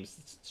 Names.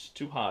 It's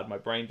too hard. My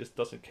brain just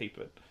doesn't keep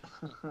it.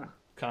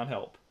 Can't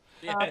help.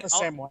 Yeah, the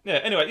same one. Yeah.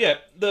 Anyway, yeah.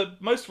 The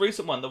most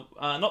recent one.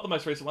 Not the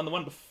most recent one. The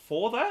one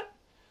before that.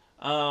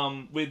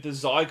 With the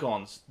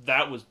Zygons.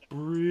 That was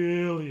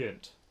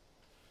brilliant.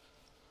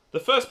 The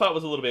first part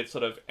was a little bit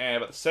sort of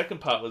but the second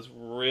part was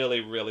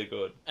really, really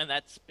good. And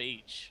that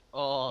speech.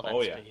 Oh,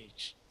 that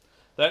speech.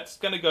 That's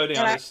going to go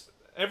down as...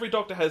 Every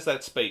Doctor has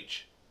that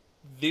speech.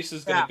 This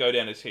is going to go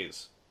down as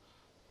his.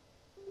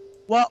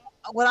 Well,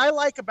 what I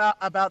like about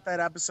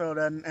that episode,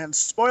 and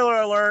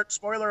spoiler alert,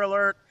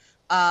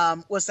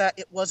 was that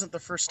it wasn't the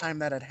first time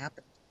that had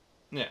happened.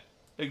 Yeah,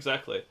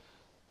 exactly.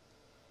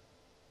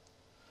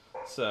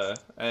 So,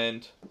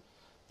 and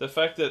the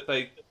fact that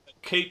they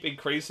keep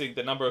increasing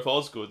the number of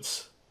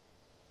Osgoods.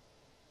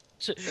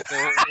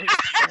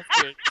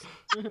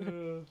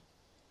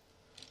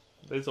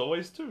 There's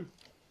always two.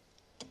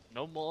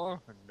 No more,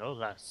 no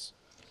less.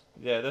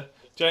 Yeah,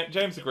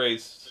 James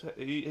agrees.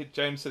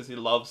 James says he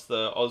loves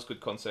the Osgood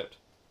concept.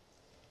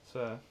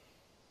 So,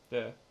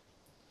 yeah.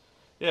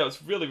 Yeah, it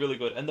was really, really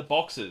good. And the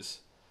boxes,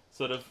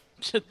 sort of,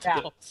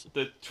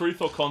 the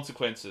truth or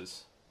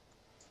consequences.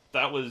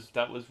 That was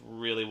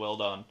really well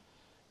done.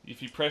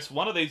 if you press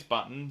one of these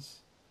buttons,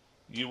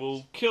 you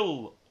will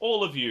kill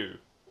all of you.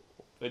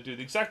 They do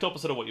the exact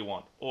opposite of what you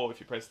want. Or if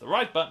you press the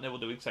right button, it will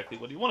do exactly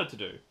what you want it to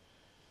do.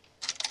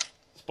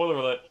 Spoiler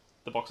alert,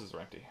 the boxes are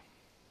empty.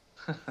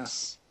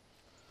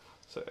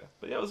 So,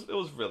 but yeah, it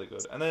was really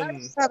good. And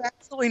then... I have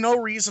absolutely no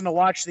reason to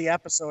watch the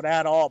episode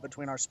at all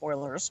between our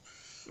spoilers.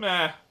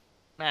 Nah.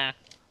 It's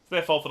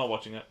their fault for not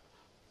watching it.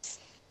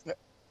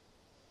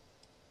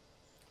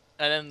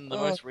 And then the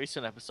most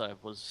recent episode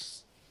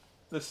was...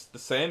 The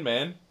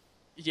Sandman.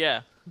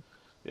 Yeah.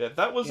 Yeah,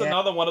 that was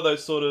another one of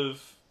those sort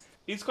of...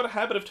 He's got a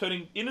habit of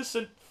turning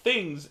innocent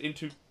things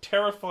into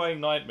terrifying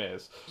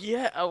nightmares.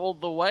 Yeah, well,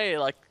 the way,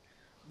 like,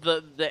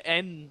 the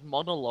end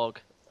monologue...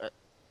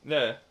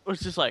 yeah. was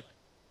just like...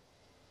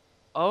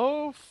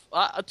 Oh...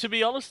 to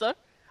be honest, though,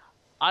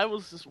 I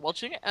was just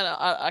watching it, and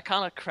I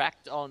kind of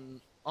cracked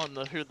on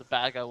who the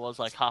bad guy was,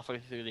 like, halfway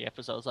through the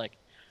episode. I was like,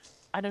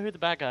 I know who the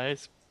bad guy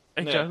is.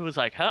 And Joe was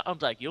like, huh? I'm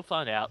like, you'll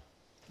find out.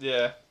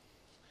 Yeah.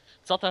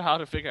 It's not that hard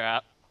to figure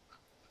out.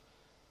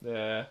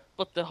 Yeah.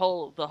 But the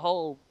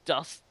whole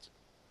dust...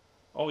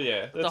 Oh,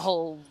 yeah.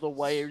 The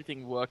way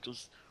everything worked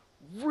was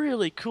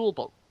really cool,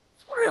 but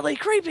really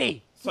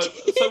creepy. So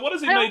what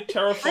has he made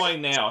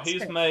terrifying now?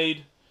 He's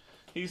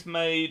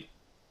made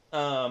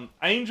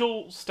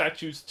angel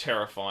statues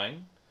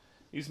terrifying.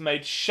 He's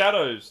made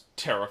shadows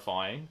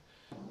terrifying.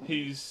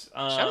 Shadows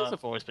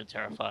have always been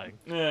terrifying.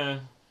 Yeah.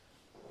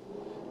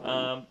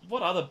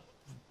 What other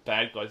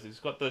bad guys? He's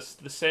got the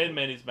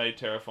Sandman. He's made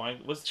terrifying.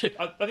 I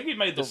think he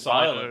made the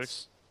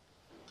Silence.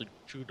 The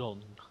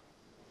Judon.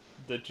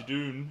 The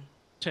Judoon.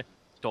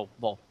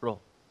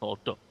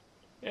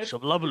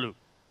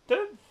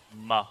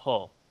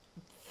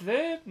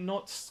 They're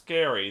not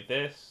scary.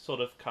 They're sort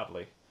of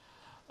cuddly.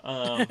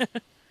 Uh-huh.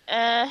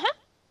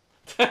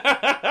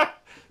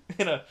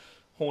 In a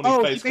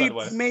horny face kind of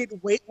way. He made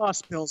weight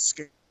loss pills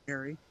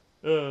scary.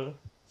 So...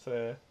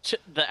 The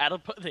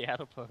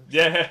adipose.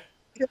 Yeah.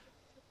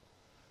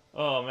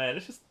 Oh man,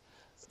 it's just...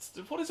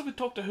 what is it with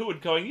Doctor Who and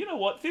going, you know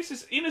what, this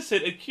is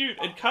innocent and cute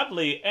and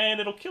cuddly and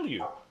it'll kill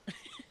you.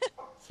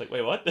 It's like,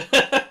 wait, what?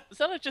 Is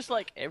that just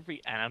like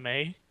every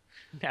anime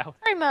now?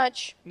 Pretty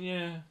much.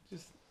 Yeah.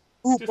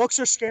 Books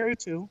are scary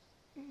too.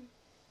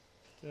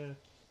 Yeah.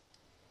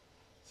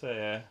 So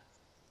yeah.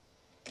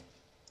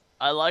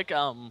 I like,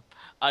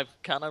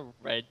 I've kind of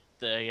read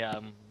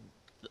the,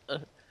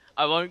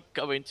 I won't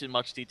go into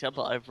much detail,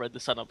 but I've read the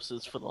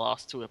synopsis for the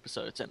last 2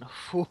 episodes, and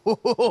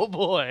oh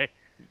boy.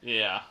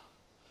 Yeah.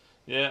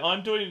 Yeah,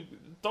 I'm doing...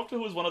 Doctor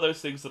Who is one of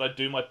those things that I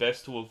do my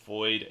best to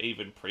avoid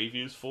even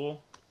previews for.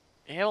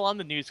 Yeah, well, I'm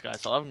the news guy,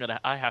 so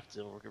I have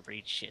to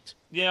read shit.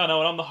 Yeah, I know,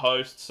 and I'm the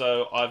host,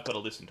 so I've got to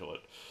listen to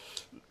it.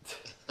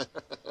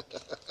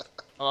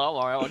 Well,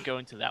 don't worry, I won't go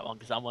into that one,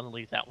 because I want to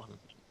leave that one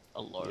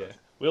alone. Yeah.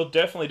 We'll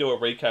definitely do a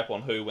recap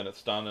on Who when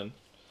it's done, and...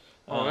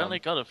 Well, we only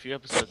got a few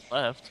episodes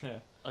left. Yeah.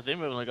 I think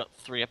we've only got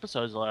 3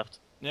 episodes left.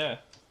 Yeah.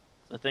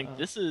 I think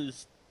this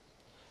is...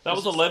 That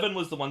was 11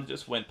 was the one that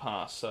just went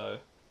past, so...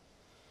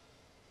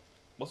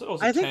 Was it, or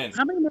was it I 10? think,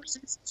 how many more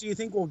seasons do you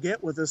think we'll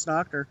get with this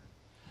Doctor?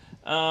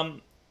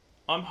 I'm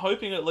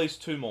hoping at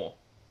least 2 more.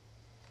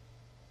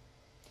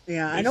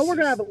 Yeah, I know we're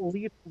going to have at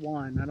least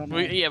 1. I don't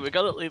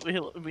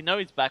know. We know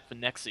he's back for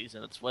next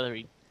season. It's whether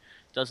he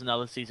does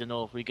another season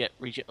or if we get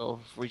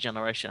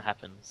regeneration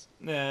happens.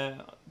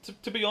 Yeah,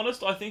 to be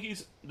honest, I think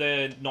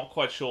they're not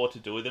quite sure what to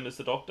do with him as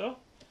the Doctor.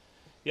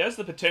 He has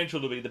the potential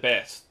to be the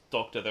best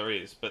Doctor there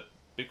is, but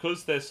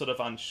because they're sort of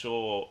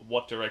unsure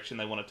what direction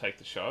they want to take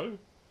the show...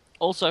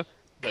 Also,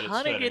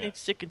 kind of getting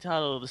sick and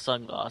tired of the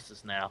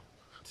sunglasses now.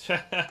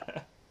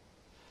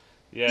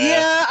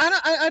 Yeah,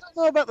 I don't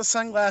know about the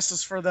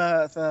sunglasses for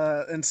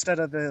the instead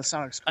of the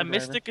sonic screwdriver.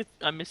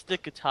 I missed the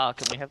guitar.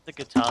 Can we have the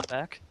guitar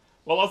back?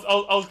 Well,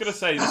 I was gonna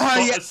say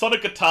the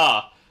sonic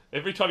guitar.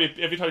 Every time you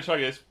try to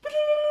go,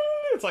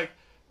 it's like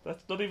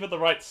that's not even the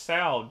right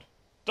sound.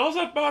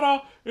 Doesn't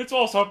matter. It's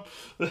awesome.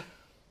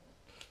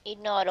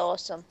 It's not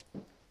awesome.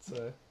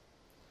 So.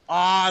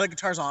 The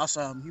guitar's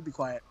awesome. You be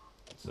quiet.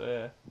 So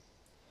yeah.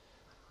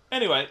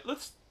 Anyway,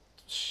 let's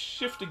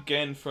shift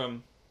again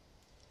from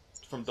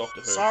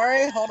Doctor Who.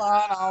 Sorry, hold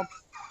on, I'll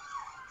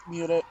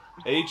mute it.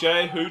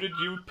 EJ, who did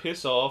you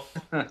piss off?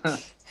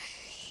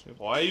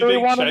 Why are you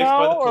being chased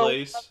by the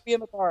police? Be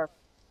in the car?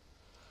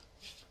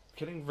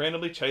 Getting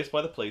randomly chased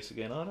by the police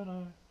again? I don't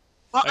know.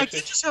 Well, I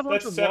did just have a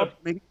look.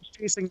 Maybe he's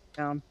chasing me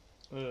down.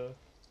 So,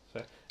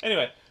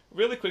 anyway,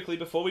 really quickly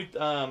before we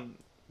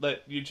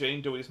let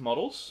Eugene do his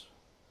models,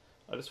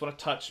 I just want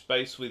to touch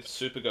base with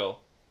Supergirl.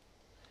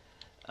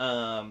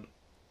 Have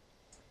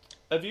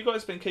you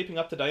guys been keeping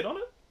up to date on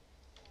it?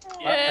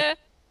 Yeah.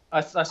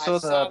 I saw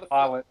the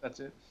pilot,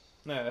 that's it.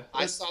 Yeah.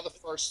 I saw the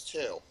first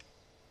 2.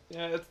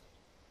 Yeah,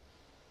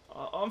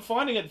 I'm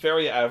finding it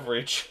very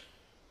average.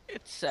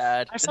 It's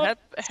sad. I saw it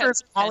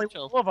Hollywood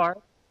Boulevard.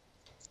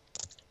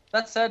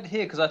 That's sad to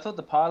hear, because I thought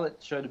the pilot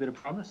showed a bit of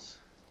promise.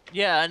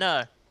 Yeah, I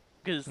know.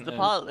 Because the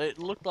pilot, it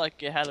looked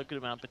like it had a good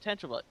amount of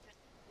potential, but...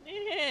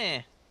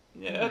 Yeah.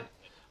 Yeah.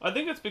 I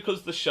think it's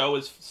because the show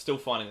is still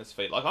finding its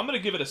feet. Like, I'm going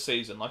to give it a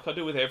season, like I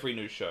do with every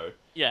new show.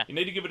 Yeah. You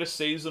need to give it a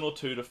season or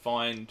two to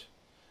find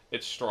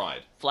its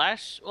stride.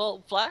 Flash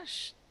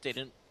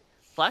didn't.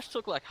 Flash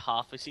took like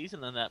half a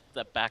season, and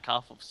that back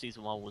half of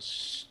season 1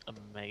 was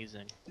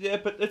amazing. Yeah,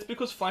 but it's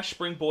because Flash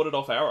springboarded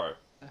off Arrow.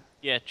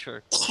 Yeah,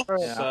 true.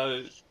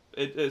 So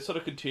it sort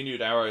of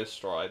continued Arrow's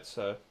stride.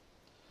 So.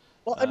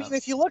 Well, I mean,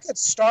 if you look at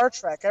Star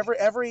Trek,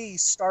 every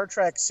Star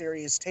Trek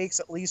series takes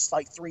at least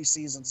like 3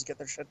 seasons to get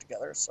their shit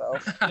together. So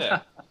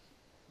Yeah.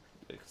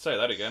 You could say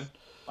that again.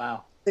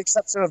 Wow. the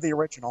exception of the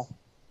original.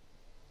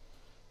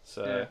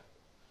 So.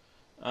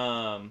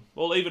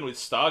 Well, even with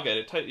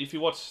Stargate, if you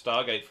watch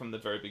Stargate from the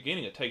very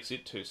beginning, it takes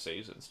it 2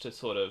 seasons to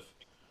sort of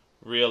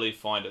really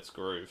find its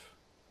groove.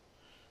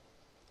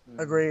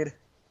 Agreed.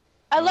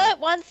 I learnt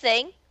one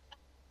thing.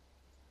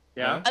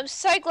 Yeah. I'm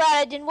so glad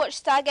I didn't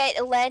watch Stargate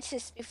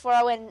Atlantis before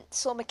I went and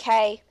saw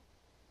McKay.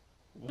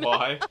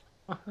 Why?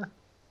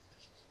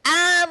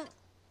 I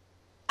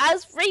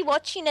was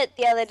rewatching it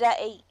the other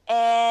day,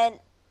 and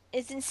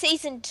it's in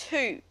season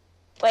 2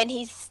 when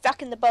he's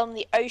stuck in the bottom of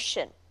the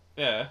ocean.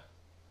 Yeah.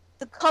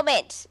 The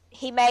comment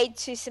he made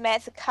to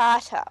Samantha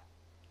Carter.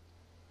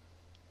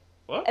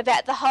 What?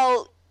 About the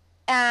whole,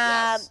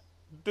 Yes.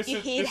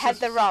 he had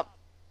the rump.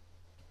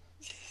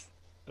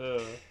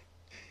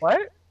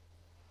 What?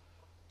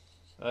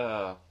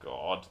 Oh,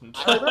 God.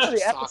 I remember the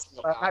Talking episode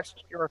about. I'm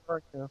actually you're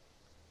referring to.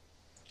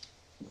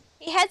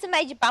 He has a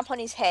major bump on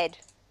his head.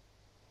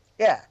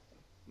 Yeah.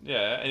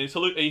 Yeah, and he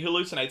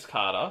hallucinates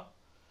Carter.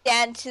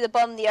 Down to the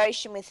bottom of the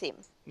ocean with him.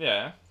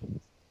 Yeah.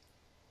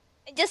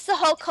 And just the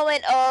whole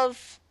comment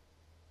of,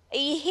 are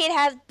you here to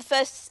have the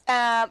first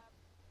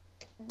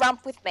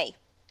rump with me?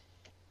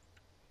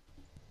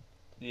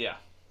 Yeah.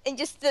 And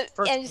just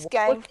First and just what?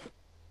 going.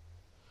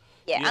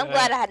 Yeah, I'm Yeah.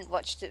 glad I hadn't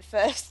watched it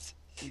first.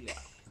 Yeah.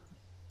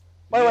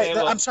 Wait, Yeah,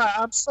 well- I'm sorry,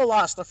 I'm still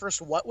lost. The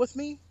first what with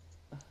me?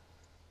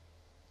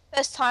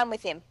 First time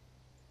with him.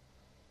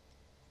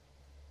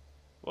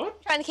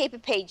 What? Trying to keep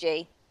it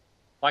PG.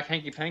 Like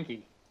Hanky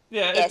Panky.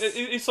 Yeah, Yes.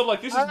 it's sort of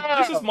like, this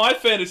is my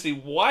fantasy.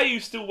 Why are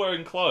you still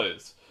wearing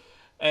clothes?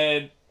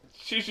 And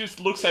she just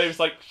looks at him and is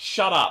like,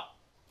 shut up.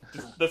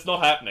 That's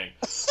not happening.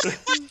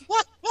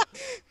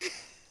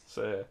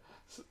 So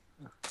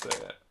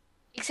yeah.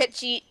 Except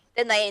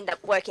then they end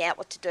up working out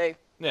what to do.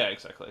 Yeah,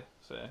 exactly.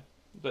 So,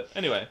 but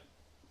anyway,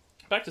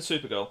 back to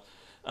Supergirl.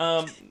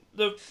 I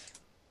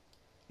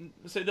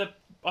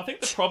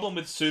think the problem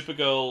with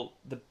Supergirl,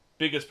 the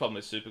biggest problem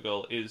with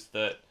Supergirl, is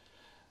that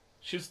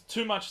she's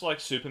too much like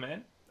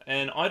Superman,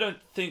 and I don't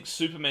think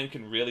Superman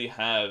can really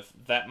have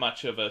that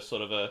much of a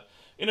sort of a.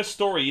 In a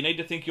story, you need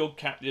to think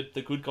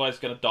the good guy's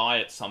going to die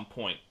at some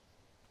point.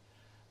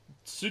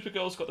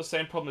 Supergirl's got the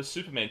same problem as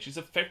Superman. She's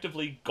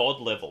effectively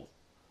god-level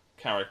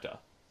character.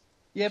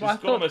 Yeah, She's but I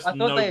got thought almost they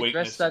no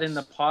addressed that in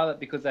the weaknesses. pilot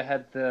because they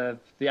had the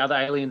other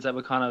aliens that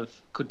were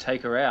could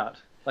take her out.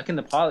 Like in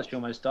the pilot, she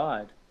almost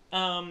died.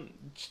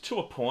 To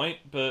a point,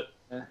 but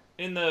Yeah.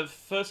 in the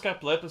first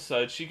couple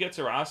episodes, she gets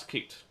her ass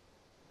kicked,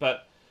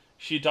 but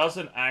she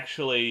doesn't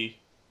actually.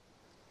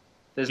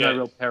 There's Yeah. no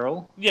real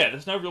peril. Yeah,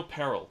 there's no real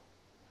peril.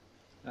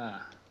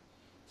 Ah.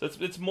 So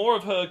it's more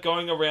of her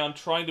going around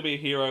trying to be a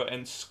hero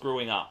and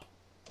screwing up.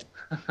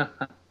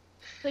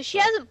 So she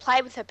hasn't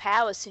played with her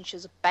powers since she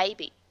was a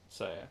baby.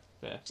 So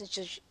yeah, Since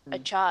she was a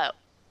child.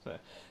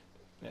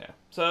 yeah.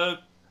 So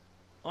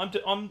I'm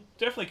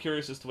definitely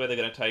curious as to where they're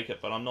going to take it,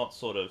 but I'm not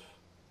sort of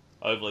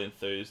overly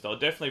enthused. I'll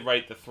definitely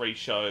rate the 3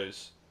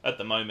 shows at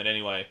the moment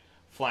anyway: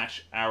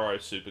 Flash, Arrow,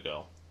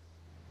 Supergirl.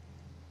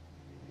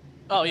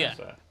 Oh yeah,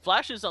 So,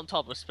 Flash is on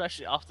top,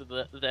 especially after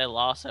their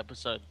last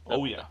episode.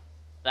 oh yeah.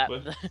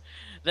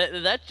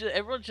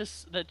 Everyone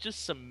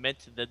just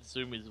cemented that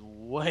Zoom is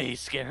way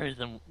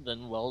scarier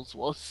than Wells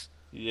was.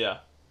 Yeah,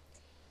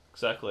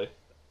 exactly.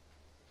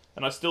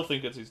 And I still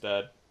think it's his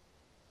dad.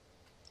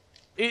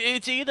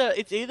 It's either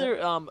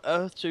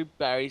Earth 2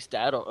 Barry's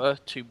dad or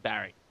Earth 2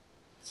 Barry.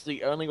 It's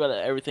the only way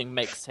that everything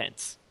makes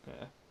sense.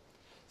 Yeah.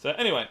 So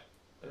anyway,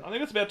 I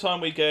think it's about time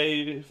we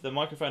gave the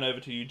microphone over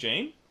to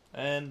Eugene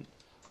and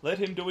let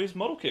him do his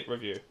model kit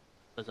review.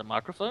 There's a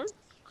microphone?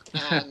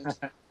 And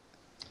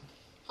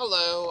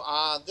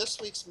hello, this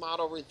week's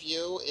model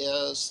review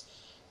is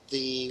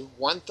the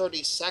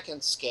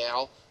 1/32nd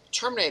scale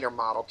Terminator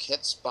model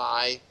kits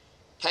by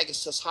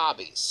Pegasus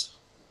Hobbies.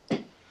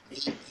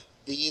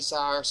 These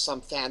are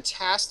some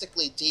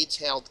fantastically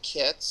detailed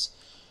kits.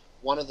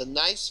 One of the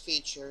nice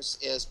features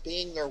is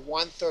being their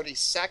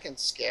 1/32nd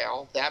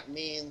scale, that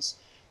means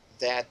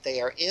that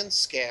they are in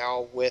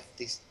scale with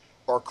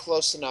or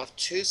close enough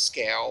to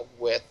scale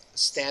with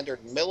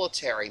standard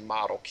military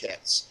model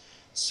kits.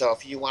 So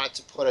if you wanted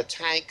to put a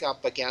tank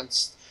up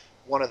against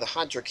one of the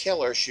hunter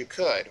killers, you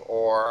could,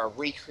 or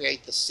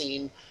recreate the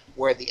scene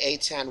where the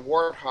A-10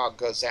 Warthog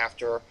goes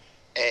after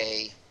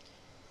a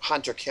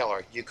hunter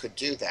killer, you could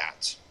do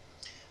that.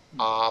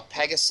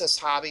 Pegasus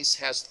Hobbies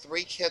has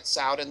 3 kits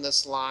out in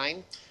this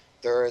line.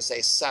 There is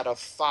a set of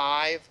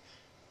 5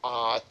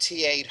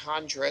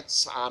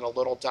 T800s on a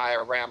little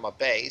diorama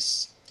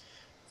base.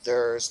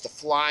 there's the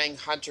Flying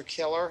Hunter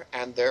Killer,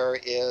 and there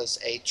is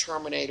a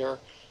Terminator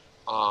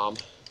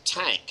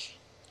tank.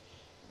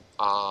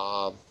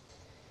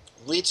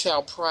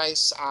 Retail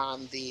price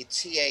on the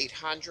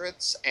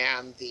T-800s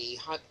and the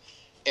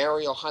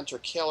Aerial Hunter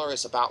Killer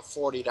is about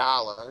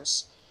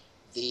 $40.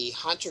 The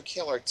Hunter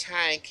Killer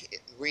tank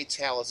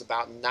retail is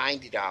about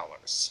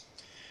 $90.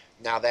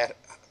 Now that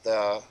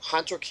the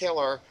Hunter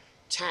Killer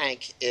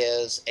tank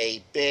is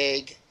a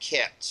big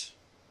kit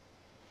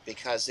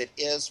because it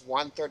is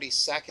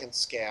 1/32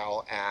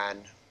 scale,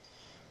 and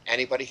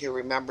anybody who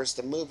remembers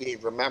the movie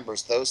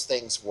remembers those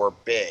things were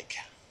big.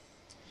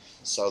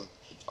 So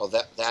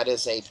that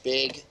is a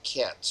big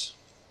kit.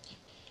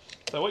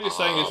 So what you're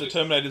saying is the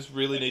Terminators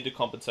really need to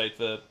compensate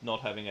for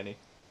not having any.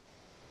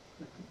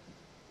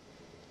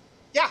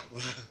 Yeah.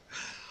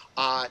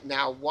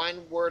 Now,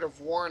 one word of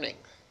warning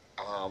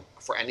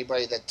for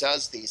anybody that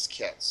does these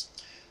kits.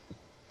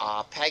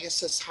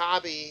 Pegasus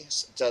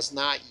Hobbies does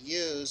not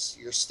use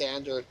your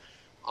standard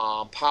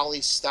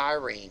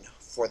polystyrene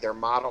for their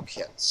model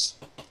kits.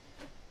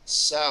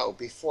 So,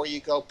 before you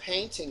go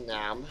painting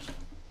them,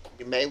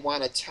 you may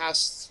want to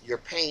test your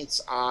paints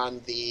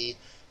on the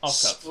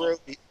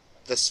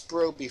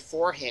sprue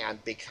beforehand,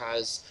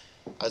 because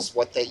as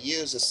what they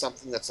use is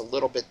something that's a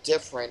little bit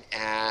different,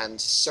 and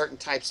certain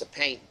types of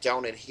paint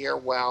don't adhere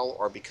well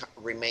or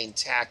remain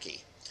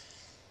tacky.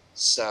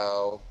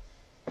 So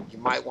you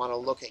might want to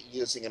look at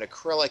using an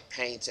acrylic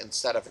paint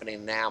instead of an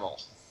enamel.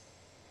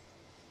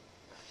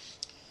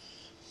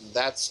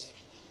 That's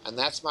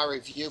my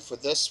review for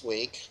this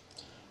week.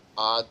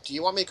 Do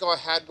you want me to go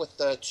ahead with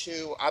the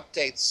 2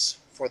 updates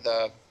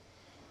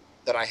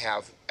that I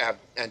have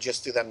and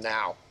just do them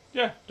now?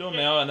 Yeah, do them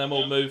now, and then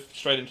we'll move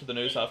straight into the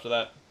news after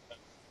that.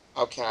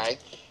 Okay.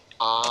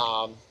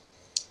 A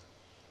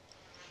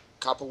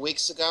couple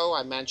weeks ago,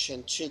 I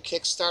mentioned 2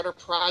 Kickstarter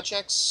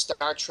projects: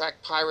 Star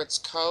Trek Pirates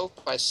Cove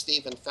by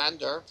Stephen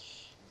Fender.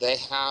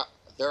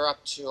 They're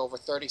up to over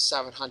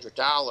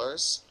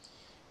 $3,700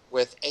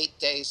 with 8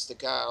 days to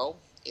go.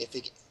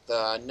 He's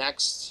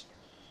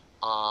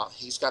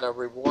got a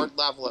reward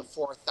level at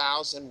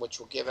 4,000, which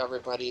will give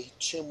everybody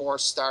 2 more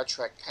Star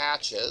Trek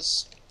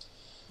patches.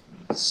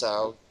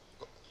 So,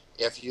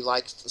 if you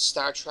like the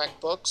Star Trek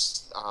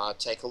books,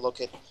 take a look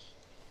at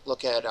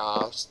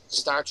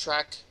Star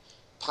Trek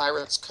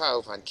Pirates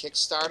Cove on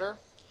Kickstarter,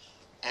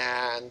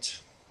 and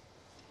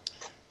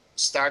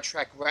Star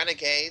Trek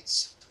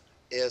Renegades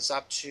is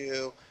up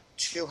to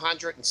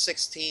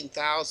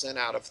 216,000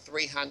 out of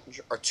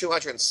 300, or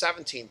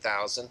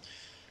 217,000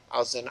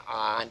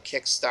 on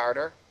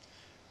Kickstarter.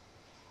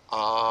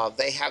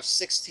 They have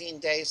 16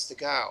 days to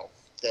go.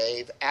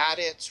 They've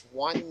added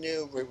 1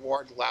 new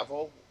reward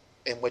level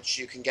in which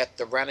you can get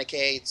the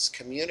Renegades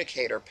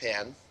communicator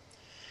pin,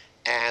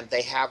 and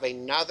they have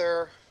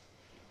another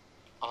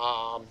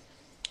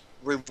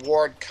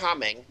reward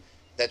coming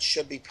that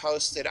should be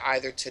posted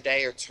either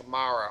today or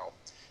tomorrow.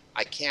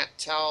 I can't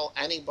tell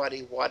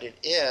anybody what it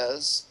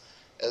is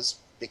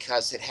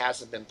because it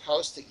hasn't been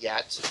posted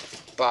yet,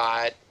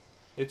 but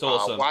it's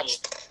awesome.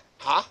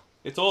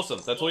 It's awesome.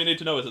 That's all you need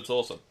to know is it's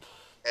awesome.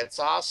 It's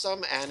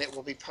awesome, and it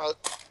will be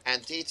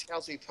and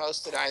details will be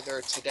posted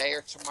either today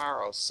or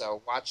tomorrow.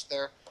 So watch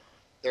their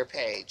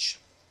page.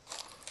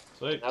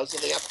 Sweet. And those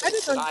are the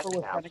updates that I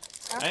have.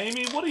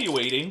 Amy, what are you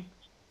eating?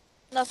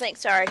 Nothing.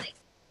 Sorry.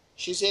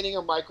 She's eating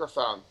her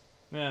microphone.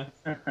 Yeah.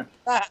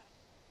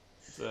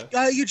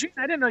 Eugene,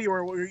 I didn't know you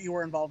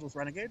were involved with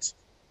Renegades.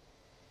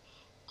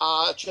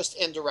 Just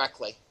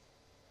indirectly.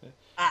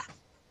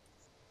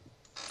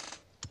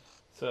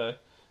 So,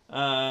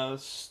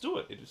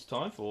 Stuart, it is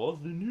time for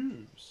the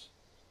news.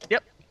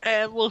 Yep,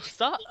 and we'll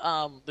start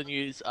the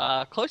news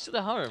close to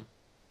the home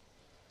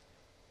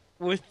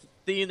with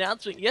the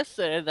announcement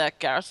yesterday that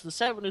Garrison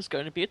 7 is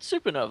going to be at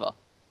Supernova.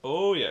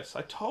 Oh yes,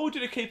 I told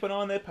you to keep an eye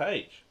on their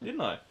page,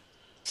 didn't I?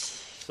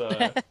 So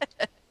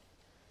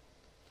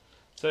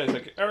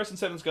Garrison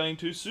 7 is going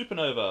to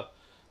Supernova.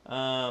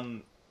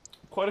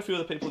 Quite a few of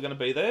the people are going to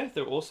be there.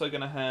 They're also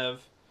going to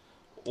have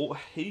a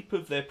heap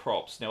of their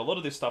props. Now, a lot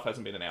of this stuff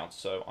hasn't been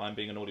announced, so I'm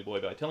being a naughty boy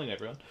by telling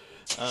everyone.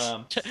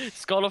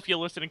 Scott, if you're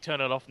listening,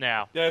 turn it off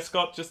now. Yeah,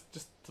 Scott, just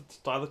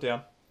dial it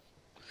down.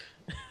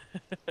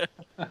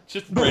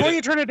 Just Before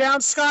you turn it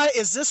down, Scott,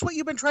 is this what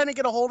you've been trying to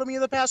get a hold of me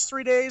the past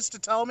 3 days to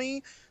tell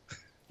me?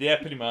 Yeah,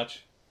 pretty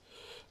much.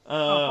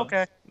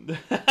 Okay.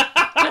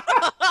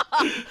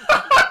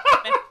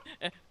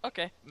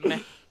 Okay.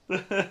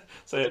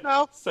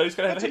 So he's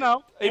going to have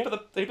a heap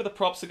of the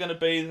props are going to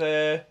be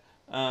there.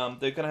 They're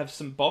going to have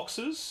some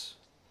boxes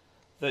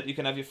that you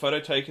can have your photo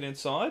taken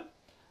inside.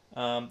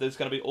 There's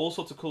going to be all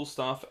sorts of cool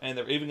stuff, and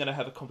they're even going to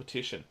have a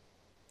competition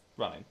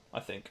running, I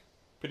think.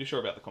 Pretty sure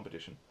about the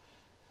competition.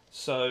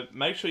 So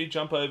make sure you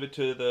jump over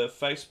to the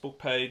Facebook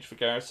page for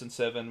Garrison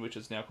 7, which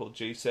is now called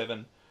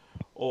G7,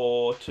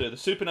 or to the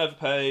Supernova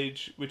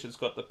page, which has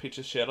got the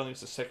pictures shared. I think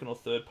it's the second or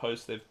third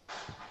post they've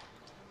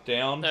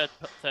down.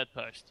 Third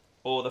post.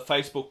 Or the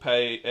Facebook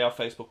page, our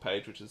Facebook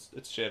page, which is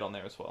it's shared on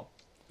there as well.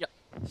 Yep.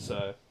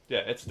 So yeah,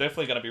 it's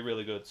definitely going to be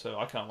really good. So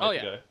I can't wait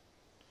to go.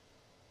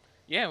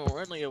 Yeah, we're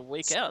only a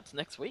week out. It's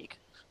next week.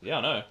 Yeah,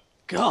 I know.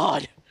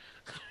 God.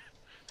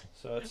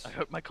 So it's... I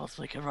hope my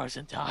cosplay can rise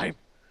in time.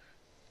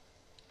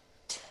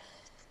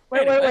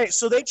 Wait.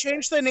 So they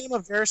changed the name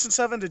of Garrison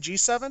 7 to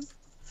G7?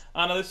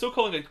 No, they're still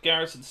calling it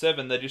Garrison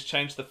 7. They just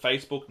changed the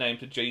Facebook name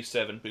to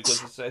G7 because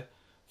there's a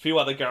few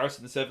other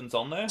Garrison 7s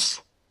on there.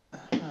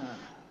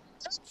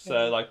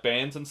 So, like,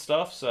 bands and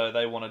stuff. So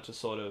they wanted to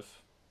sort of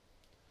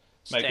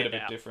make it a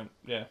bit different.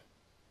 Yeah.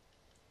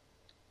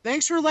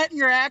 Thanks for letting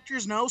your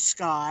actors know,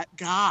 Scott.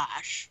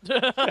 Gosh. He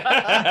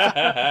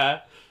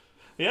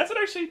hasn't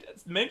actually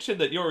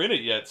mentioned that you're in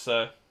it yet,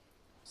 so...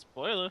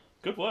 Spoiler.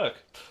 Good work.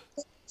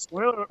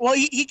 Spoiler. Well,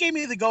 he gave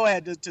me the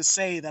go-ahead to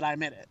say that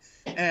I'm in it.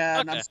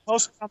 And I'm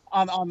supposed to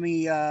come on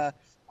the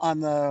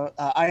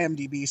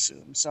IMDb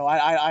soon. So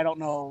I don't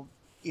know,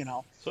 you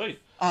know. Sweet.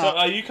 So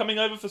are you coming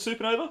over for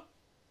Supernova?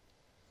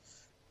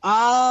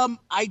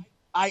 I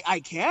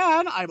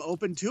can. I'm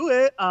open to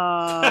it.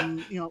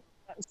 You know,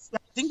 I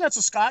think that's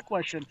a Scott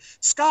question.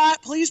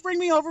 Scott, please bring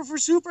me over for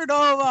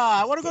Supernova.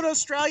 I want to go to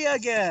Australia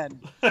again.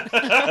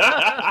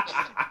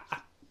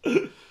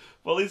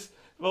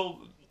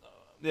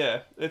 Yeah,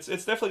 it's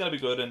definitely going to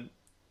be good, and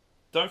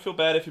don't feel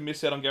bad if you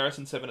miss out on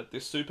Garrison 7 at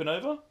this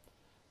Supernova.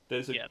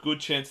 There's a good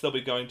chance they'll be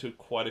going to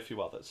quite a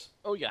few others.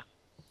 Oh, yeah.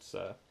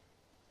 So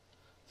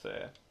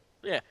yeah.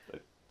 Yeah.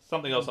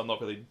 Something else I'm not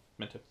really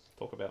meant to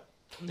talk about.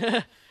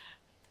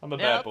 I'm a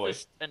bad boy.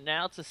 And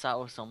now to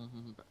start with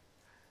some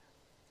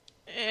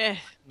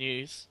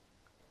news.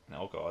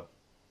 Oh, God.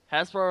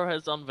 Hasbro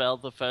has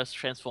unveiled the first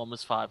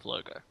Transformers 5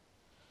 logo.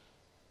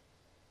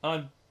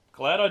 I'm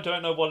glad I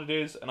don't know what it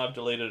is, and I've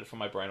deleted it from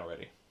my brain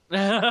already.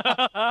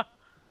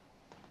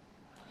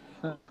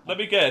 Let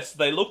me guess.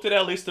 They looked at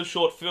our list of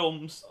short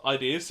films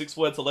ideas, 6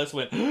 words or less,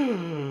 and went,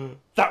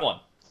 that one!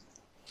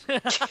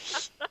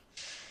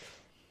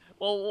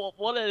 Well,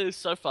 what it is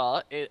so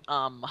far,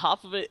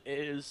 half of it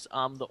is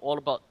the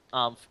Autobot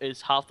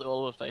is half the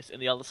Autobot face,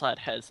 and the other side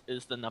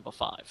is the number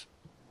 5.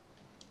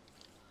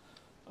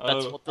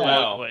 That's what the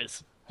logo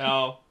is.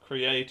 How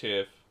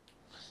creative.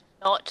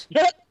 Not.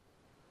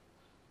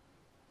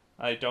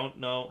 I don't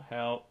know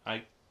how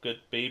I could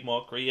be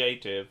more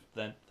creative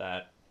than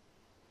that.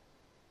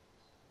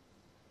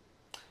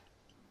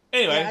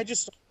 Anyway. Yeah, I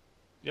just...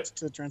 Yep.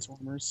 To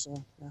Transformers,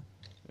 so,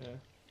 yeah.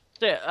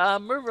 Yeah,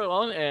 moving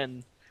on,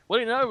 and what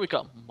do you know? We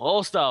got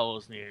more Star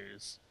Wars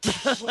news.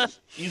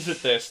 Is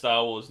it their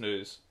Star Wars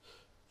news?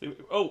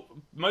 Oh,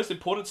 most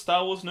important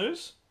Star Wars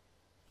news?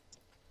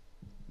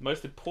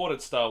 Most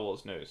important Star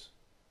Wars news.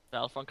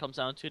 Battlefront comes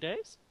out in 2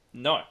 days?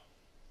 No.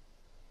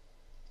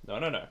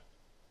 No.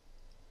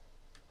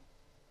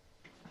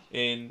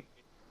 In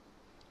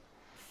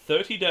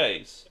 30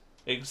 days,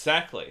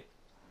 exactly,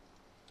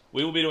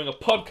 we will be doing a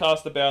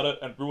podcast about it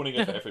and ruining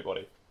it for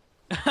everybody.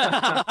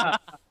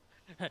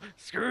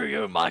 Screw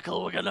you,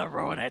 Michael, we're gonna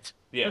ruin it.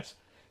 Yes.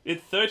 In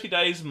 30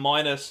 days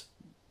minus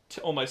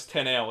almost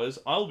 10 hours,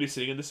 I'll be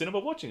sitting in the cinema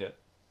watching it.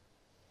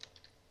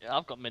 Yeah,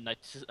 I've got midnight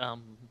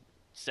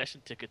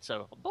session tickets,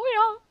 so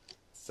booyah!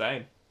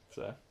 Same.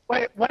 So.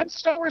 Wait, when's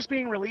Star Wars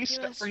being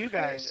released for you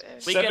guys?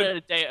 We get it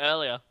a day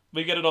earlier.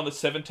 We get it on the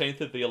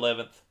 17th of the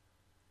 11th.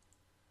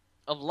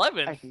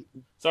 11th?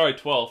 Sorry,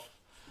 12th.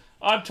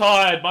 I'm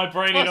tired. My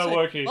brain ain't not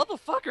working.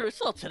 Motherfucker,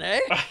 it's not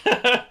today.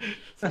 Later,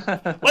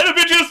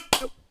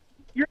 bitches!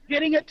 You're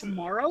getting it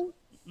tomorrow?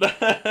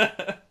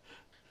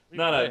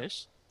 No.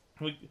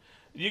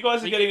 You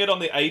guys are getting it on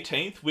the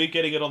 18th. We're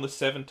getting it on the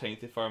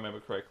 17th, if I remember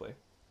correctly.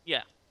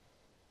 Yeah.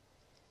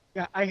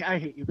 Yeah, I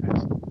hate you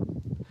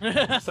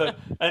guys. So,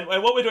 and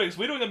what we're doing is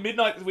we're doing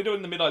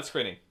the midnight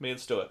screening, me and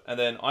Stuart, and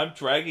then I'm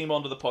dragging him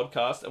onto the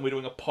podcast, and we're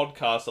doing a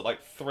podcast at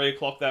like 3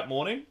 o'clock that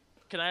morning.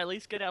 Can I at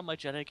least get out my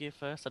Jedi gear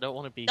first? I don't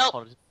want to be Nope.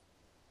 potted.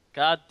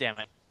 God damn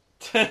it.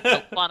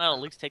 Why not at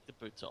least take the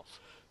boots off?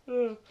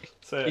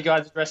 So, You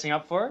guys dressing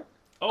up for it?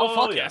 Oh,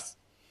 fuck yeah. yes.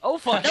 Oh,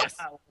 fuck yes.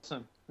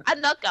 Awesome.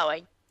 I'm not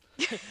going.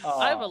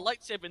 I have a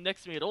lightsaber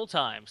next to me at all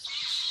times.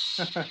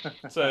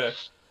 So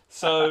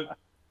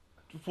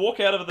walk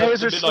out of the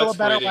Taser's midnight still a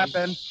better screening.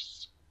 weapon.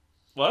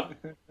 What?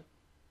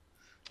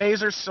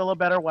 Taser's still a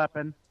better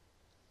weapon.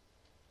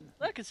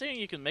 Well, considering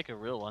you can make a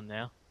real one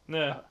now.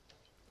 Yeah.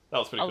 That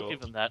was pretty cool. I'll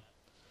give him that.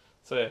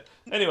 So,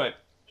 anyway,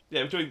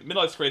 yeah, we're doing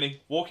midnight screening,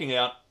 walking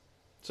out.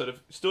 Sort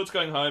of, Stuart's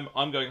going home,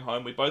 I'm going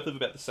home. We both live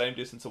about the same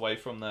distance away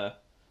from the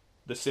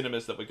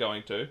cinemas that we're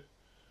going to.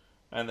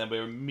 And then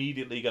we're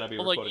immediately going to be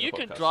recording Like, you a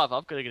podcast. can drive,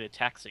 I've got to get a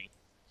taxi.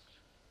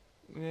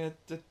 Yeah,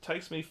 it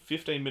takes me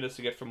 15 minutes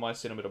to get from my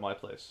cinema to my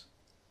place.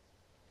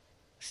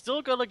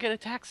 Still got to get a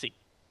taxi.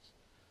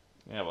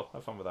 Yeah, well,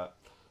 have fun with that.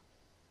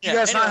 Do you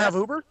guys not have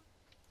Uber?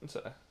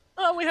 So,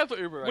 Oh, we have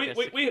Uber, I guess.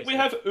 we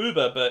have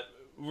Uber, but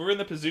we're in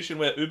the position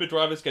where Uber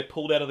drivers get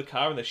pulled out of the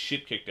car and the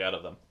shit kicked out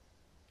of them.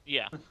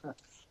 Yeah.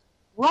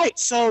 Right,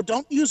 so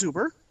don't use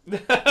Uber.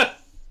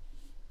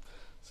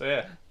 So,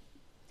 yeah.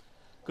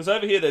 Because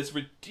over here, there's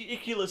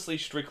ridiculously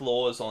strict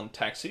laws on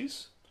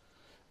taxis.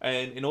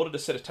 And in order to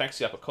set a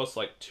taxi up, it costs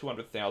like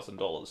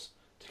 $200,000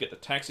 to get the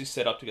taxi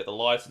set up, to get the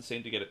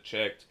licensing, to get it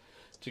checked,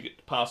 to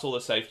pass all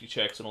the safety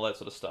checks and all that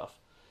sort of stuff.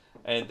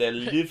 and they're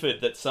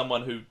livid that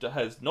someone who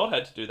has not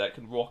had to do that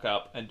can rock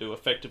up and do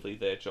effectively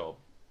their job.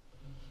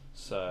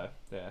 So,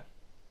 yeah.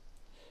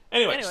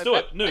 Anyway,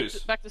 Stuart,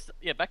 news. Back to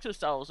the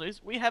Star Wars news.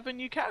 We have a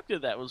new character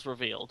that was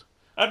revealed.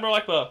 Admiral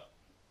Akbar.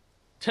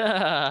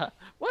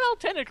 Well,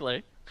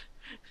 technically,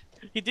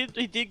 we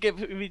did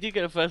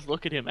get a first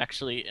look at him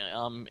actually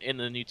in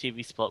the new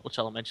TV spot, which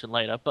I'll mention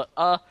later. But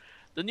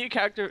the new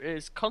character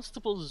is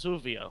Constable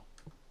Zuvio,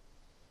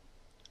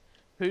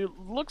 who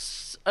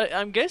looks,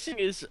 I'm guessing,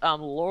 is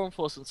law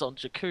enforcement on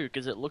Jakku,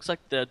 because it looks like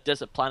the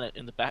desert planet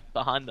in the back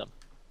behind them.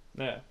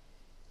 Yeah.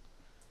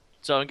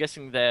 So I'm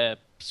guessing they're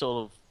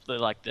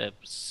like the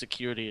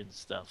security and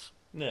stuff.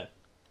 Yeah.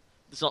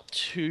 There's not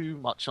too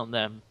much on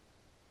them.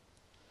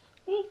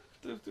 Well,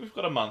 we've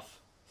got a month,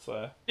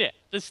 so... Yeah,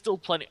 there's still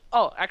plenty...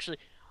 Oh, actually,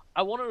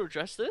 I want to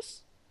address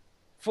this.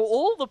 For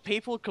all the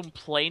people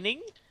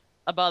complaining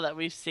about that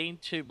we've seen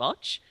too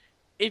much,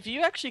 if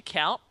you actually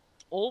count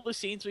all the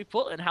scenes we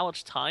put and how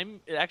much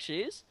time it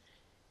actually is,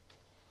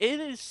 it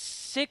is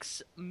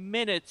 6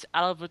 minutes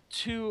out of a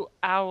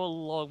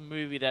 2-hour-long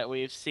movie that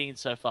we've seen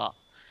so far.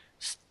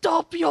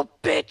 Stop your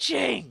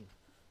bitching!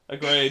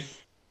 Agreed.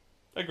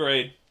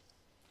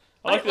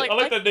 I like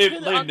that could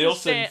Liam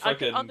Neeson fucking... I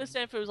could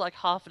understand if it was like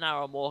half an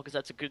hour or more, because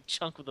that's a good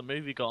chunk of the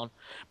movie gone.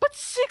 But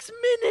 6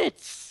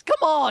 minutes!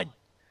 Come on!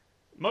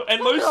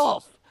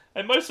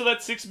 Most of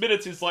that 6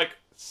 minutes is like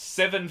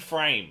 7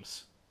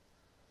 frames.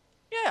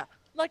 Yeah,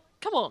 like,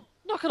 come on.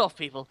 Knock it off,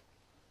 people.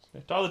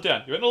 Yeah, dial it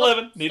down. You're at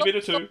 11, need to be at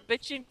a 2. Stop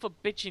bitching for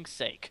bitching's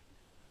sake.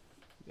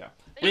 Yeah.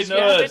 If you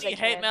have any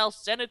hate mail,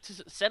 send it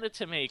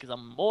to me, because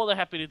I'm more than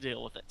happy to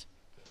deal with it.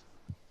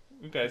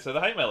 Okay, so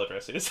the hate mail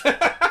address is...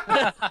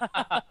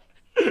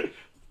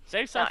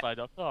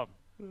 SaveSci-Fi.com.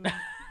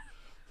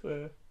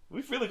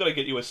 We've really got to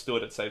get you a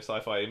Stuart at Save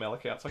Sci-Fi email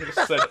account, so I can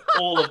just send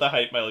all of the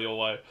hate mail your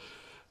way.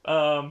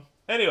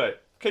 Anyway,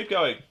 keep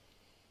going.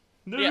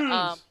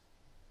 News!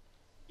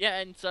 Yeah,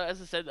 and so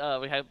as I said,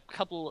 we had a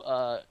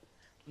couple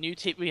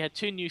we had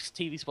 2 new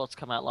TV spots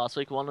come out last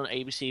week, one on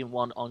ABC and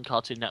one on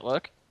Cartoon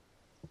Network.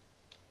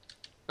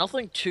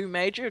 Nothing too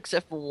major,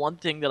 except for one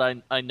thing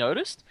that I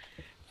noticed.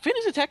 Finn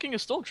is attacking a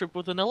stormtrooper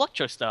with an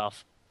electro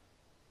staff.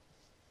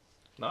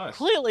 Nice.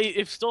 Clearly,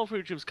 if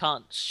stormtroopers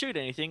can't shoot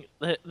anything,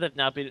 they've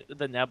now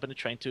been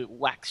trained to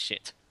whack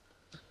shit.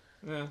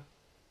 Yeah.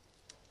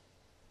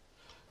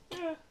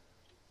 Yeah.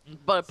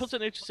 But it puts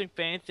an interesting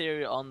fan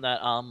theory on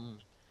that.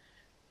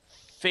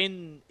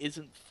 Finn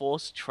isn't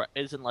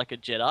isn't like a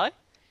Jedi.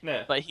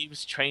 Yeah. But he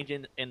was trained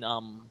in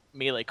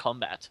melee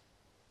combat,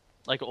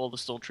 like all the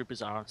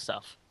stormtroopers are and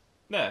stuff.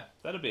 Yeah,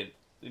 that'd be an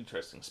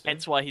interesting spin.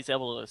 Hence why he's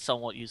able to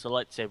somewhat use a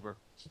lightsaber.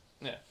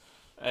 Yeah,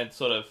 and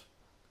sort of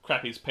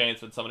crap his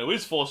pants when someone who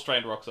is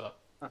Force-trained rocks up.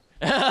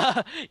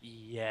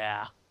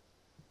 Yeah.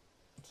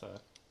 So.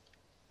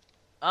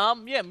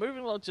 Yeah,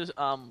 moving on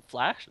to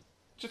Flash.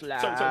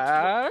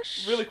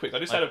 Flash. Really quick, I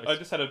just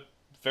had a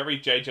very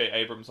J.J.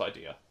 Abrams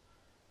idea.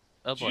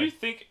 Oh, Do you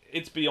think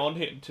it's beyond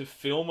him to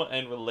film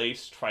and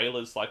release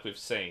trailers like we've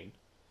seen,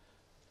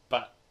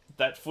 but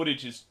that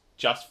footage is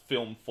just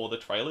filmed for the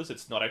trailers?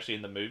 It's not actually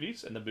in the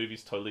movies, and the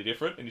movie's totally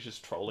different, and he's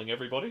just trolling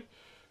everybody?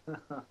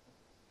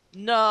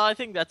 No, I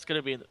think that's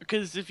gonna be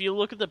because if you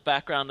look at the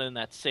background in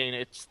that scene,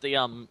 it's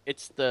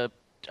the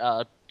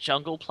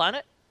jungle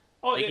planet.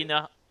 Oh, like, yeah. You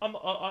know.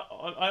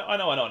 I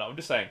know. I'm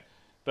just saying,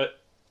 but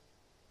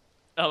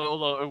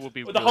although it would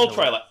be the whole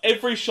trailer,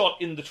 every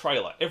shot in the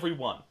trailer, every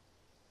one,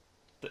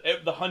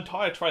 the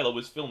entire trailer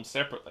was filmed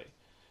separately,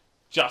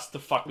 just to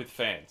fuck with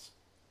fans.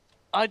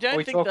 I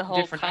don't think the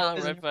whole Kylo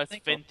actors Ren versus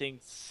Finn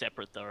thing's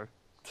separate though.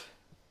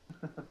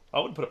 I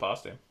wouldn't put it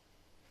past him.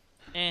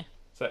 Eh.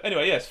 So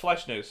anyway, yes,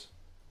 Flash news.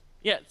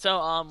 Yeah,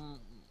 so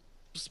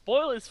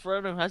spoilers for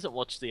anyone who hasn't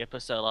watched the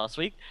episode last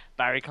week.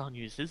 Barry can't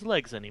use his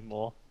legs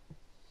anymore.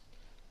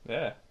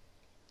 Yeah.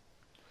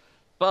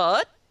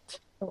 But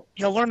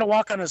he'll learn to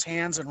walk on his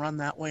hands and run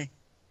that way.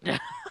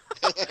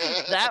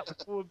 that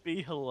would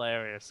be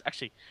hilarious.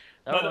 Actually,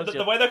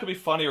 the way that could be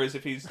funnier is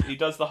if he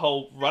does the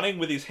whole running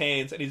with his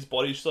hands and his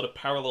body's sort of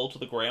parallel to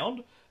the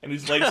ground, and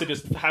his legs are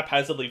just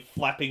haphazardly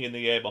flapping in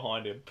the air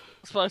behind him. I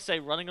was supposed to say,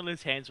 running on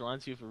his hands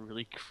reminds you of a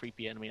really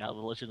creepy enemy out of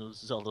The Legend of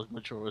Zelda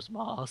Majora's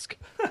Mask.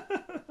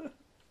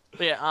 But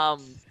yeah,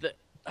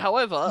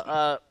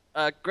 however,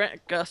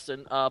 Grant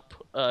Gustin,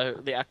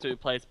 the actor who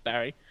plays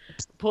Barry,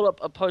 pulled up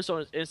a post on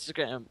his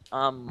Instagram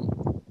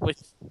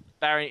with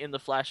Barry in the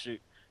Flash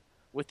suit,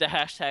 with the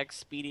hashtag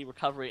Speedy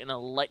Recovery and a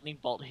lightning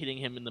bolt hitting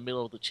him in the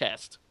middle of the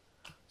chest.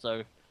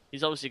 So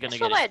he's obviously going to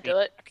get his speed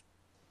back.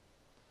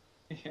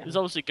 Yeah. He's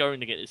obviously going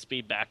to get his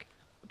speed back.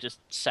 Just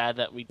sad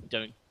that we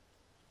don't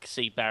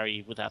see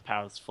Barry without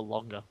powers for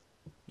longer.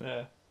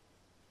 Yeah.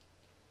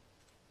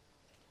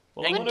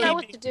 Well, I wouldn't know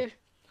what to do.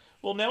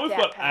 Well, now we've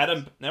got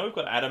Adam. Now we've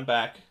got Adam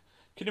back.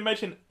 Can you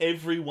imagine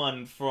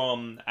everyone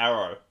from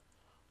Arrow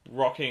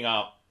rocking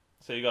up?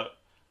 So you got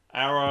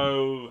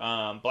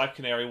Arrow, Black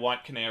Canary,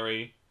 White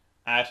Canary,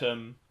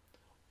 Atom,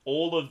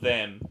 all of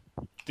them,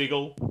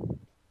 Diggle,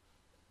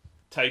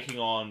 taking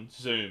on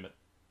Zoom.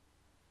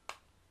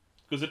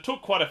 Because it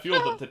took quite a few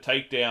of them to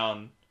take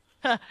down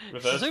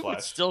Reverse Zoom would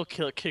Flash. still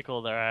kick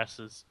all their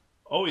asses.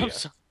 Oh yeah.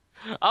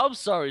 I'm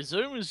sorry,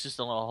 Zoom is just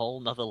on a whole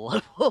nother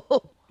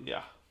level.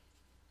 Yeah.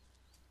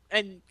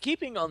 And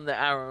keeping on the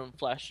Arrow and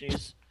Flash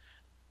news,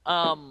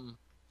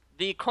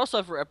 the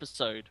crossover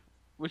episode,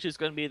 which is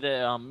going to be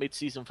the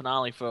mid-season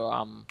finale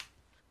for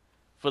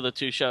the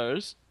two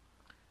shows,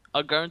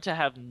 are going to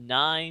have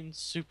 9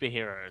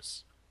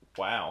 superheroes.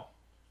 Wow.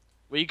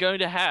 We're going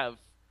to have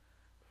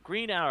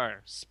Green Arrow,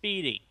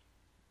 Speedy,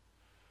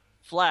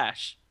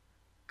 Flash,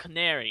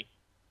 Canary,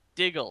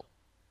 Diggle,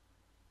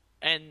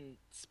 and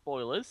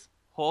spoilers,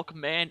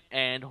 Hawkman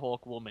and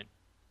Hawkwoman.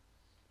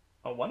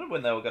 I wondered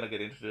when they were going to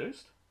get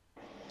introduced.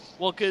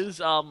 Well,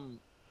 because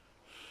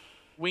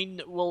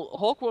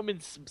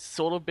Hawkwoman's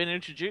sort of been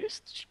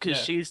introduced because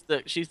she's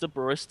the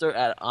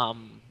barista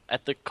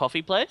at the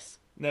coffee place.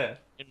 Yeah.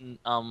 In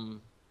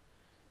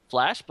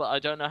Flash, but I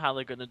don't know how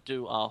they're going to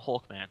do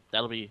Hawkman.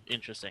 That'll be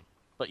interesting.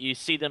 But you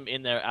see them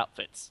in their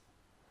outfits.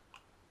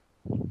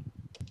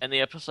 And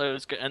the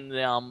episodes and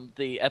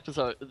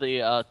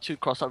the two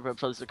crossover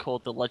episodes are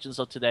called The Legends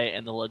of Today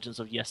and The Legends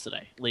of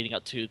Yesterday, leading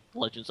up to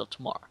Legends of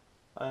Tomorrow.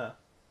 Oh,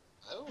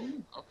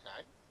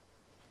 okay.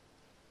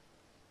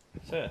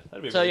 So,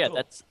 that'd be So really yeah,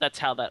 cool.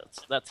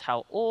 that's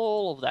how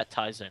all of that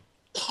ties in.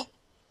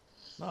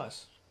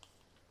 Nice.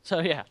 So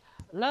yeah,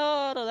 a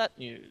lot of that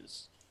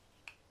news.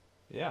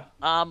 Yeah.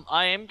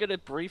 I am gonna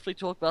briefly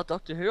talk about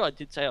Doctor Who. I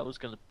did say I was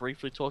gonna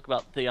briefly talk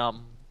about the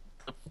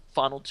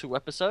final 2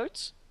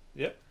 episodes.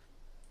 Yep.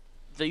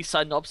 The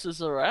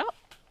synopses are out,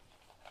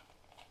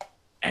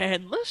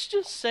 and let's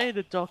just say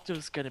the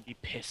Doctor's gonna be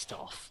pissed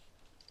off.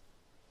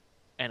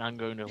 And I'm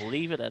going to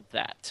leave it at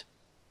that.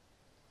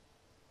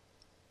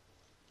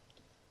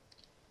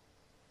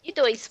 You're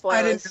doing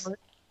spoilers. do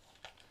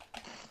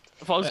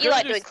it. You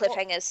like doing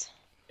cliffhangers.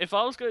 If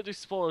I was going to do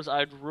spoilers,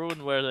 I'd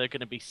ruin where they're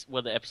going to be,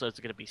 where the episodes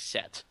are going to be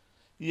set.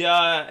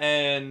 Yeah,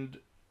 and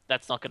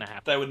that's not going to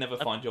happen. They would never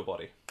find your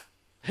body.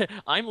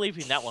 I'm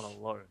leaving that one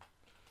alone.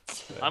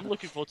 I'm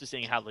looking forward to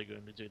seeing how they're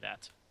going to do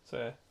that.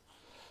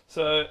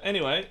 So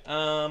anyway,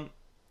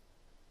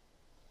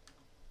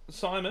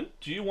 Simon,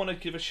 do you want to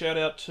give a shout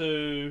out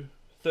to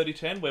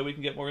 3010 where we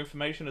can get more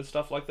information and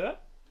stuff like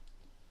that?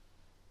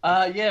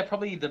 Yeah,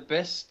 probably the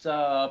best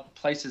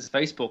place is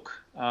Facebook.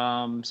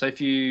 So if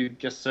you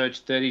just search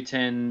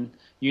 3010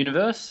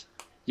 Universe,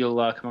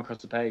 you'll come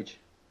across the page.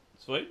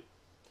 Sweet.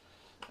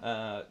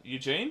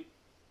 Eugene?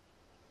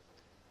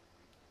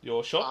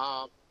 Your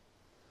shop?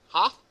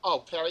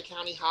 Oh,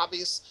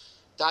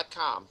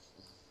 PerryCountyHobbies.com.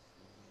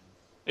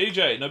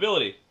 EJ,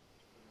 Nobility.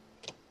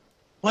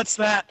 What's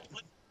that?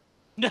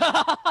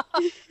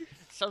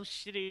 Some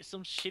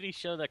shitty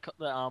show that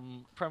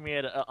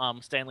premiered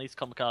at Stanley's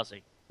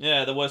Kamikaze.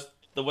 Yeah, the worst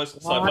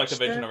sci-fi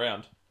convention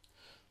around.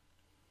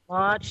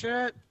 Watch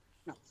it.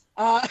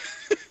 No.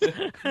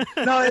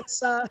 No,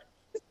 it's you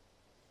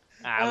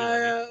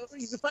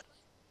can find,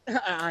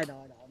 I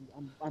know.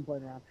 I'm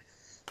playing around.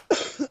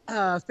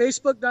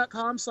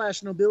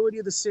 Facebook.com/Nobility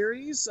of the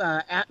Series,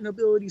 at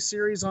Nobility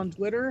Series on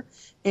Twitter,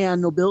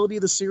 and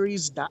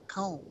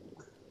nobilityoftheseries.com.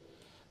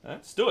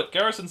 Let's do it.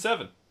 Garrison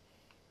 7.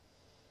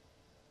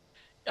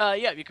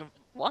 Yeah, you can.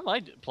 Why am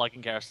I plugging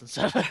Garrison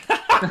 7? You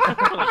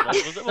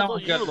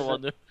were the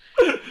one.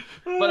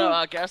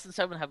 But Garrison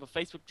 7 have a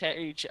Facebook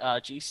page,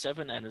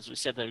 G7, and as we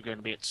said, they're going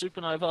to be at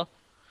Supernova,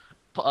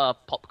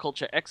 Pop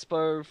Culture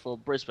Expo for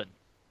Brisbane.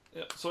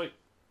 Yeah, sweet.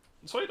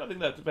 I think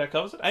that about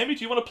covers it. Amy,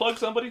 do you want to plug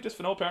somebody just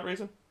for no apparent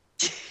reason?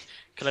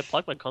 Can I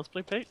plug my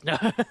cosplay page? No.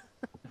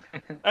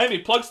 Amy,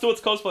 plug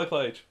Stuart's cosplay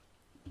page.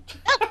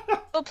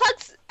 Well,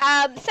 plugs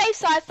Save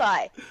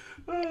Sci-Fi.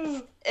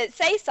 It's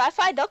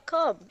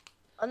SaveSciFi.com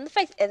on the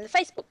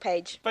Facebook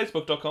page.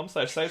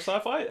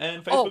 Facebook.com/SaveSciFi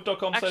and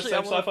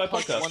Facebook.com/SaveSciFi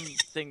podcast. One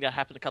thing that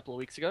happened a couple of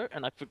weeks ago,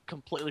 and I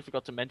completely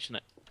forgot to mention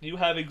it. You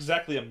have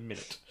exactly a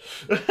minute.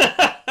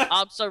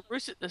 So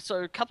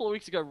a couple of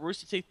weeks ago,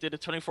 Rooster Teeth did a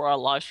 24-hour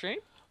live stream.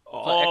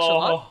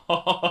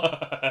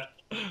 I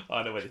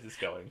know where this is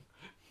going.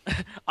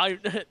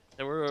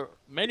 There were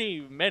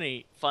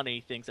many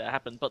funny things that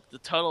happened, but the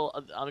total,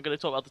 I'm going to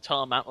talk about the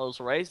total amount that was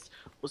raised,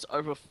 was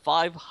over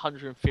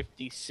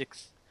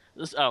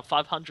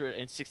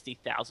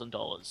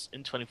 $560,000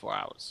 in 24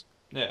 hours.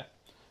 Yeah.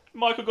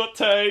 Michael got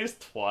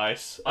tased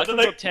twice. Michael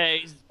got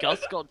tased,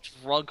 Gus got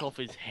drunk off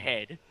his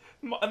head.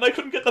 And they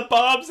couldn't get the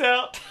barbs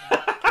out.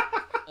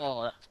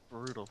 Oh, that's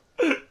brutal.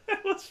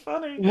 It was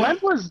funny. When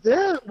was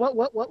this?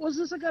 What was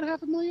this? I got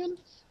 $500,000?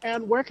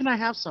 And where can I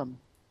have some?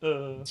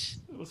 It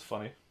was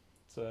funny.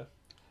 So,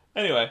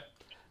 anyway,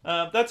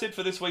 that's it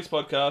for this week's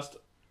podcast.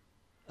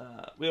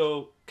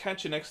 We'll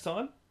catch you next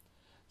time.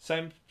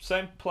 Same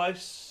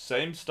place,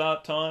 same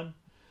start time.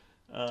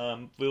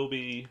 We'll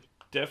be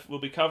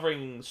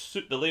covering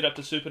the lead up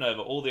to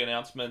Supernova, all the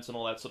announcements and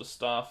all that sort of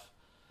stuff.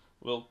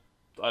 I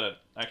don't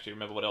actually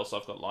remember what else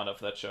I've got lined up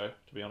for that show,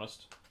 to be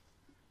honest.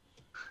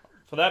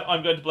 For that,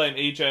 I'm going to blame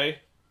EJ.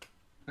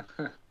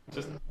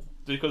 Just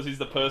because he's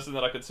the person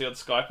that I can see on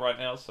Skype right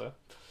now, so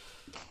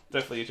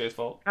definitely EJ's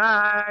fault.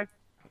 Hi.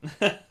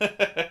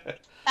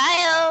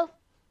 Bye.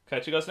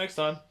 Catch you guys next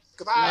time.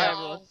 Goodbye. Bye,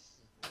 everyone.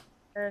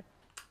 Uh,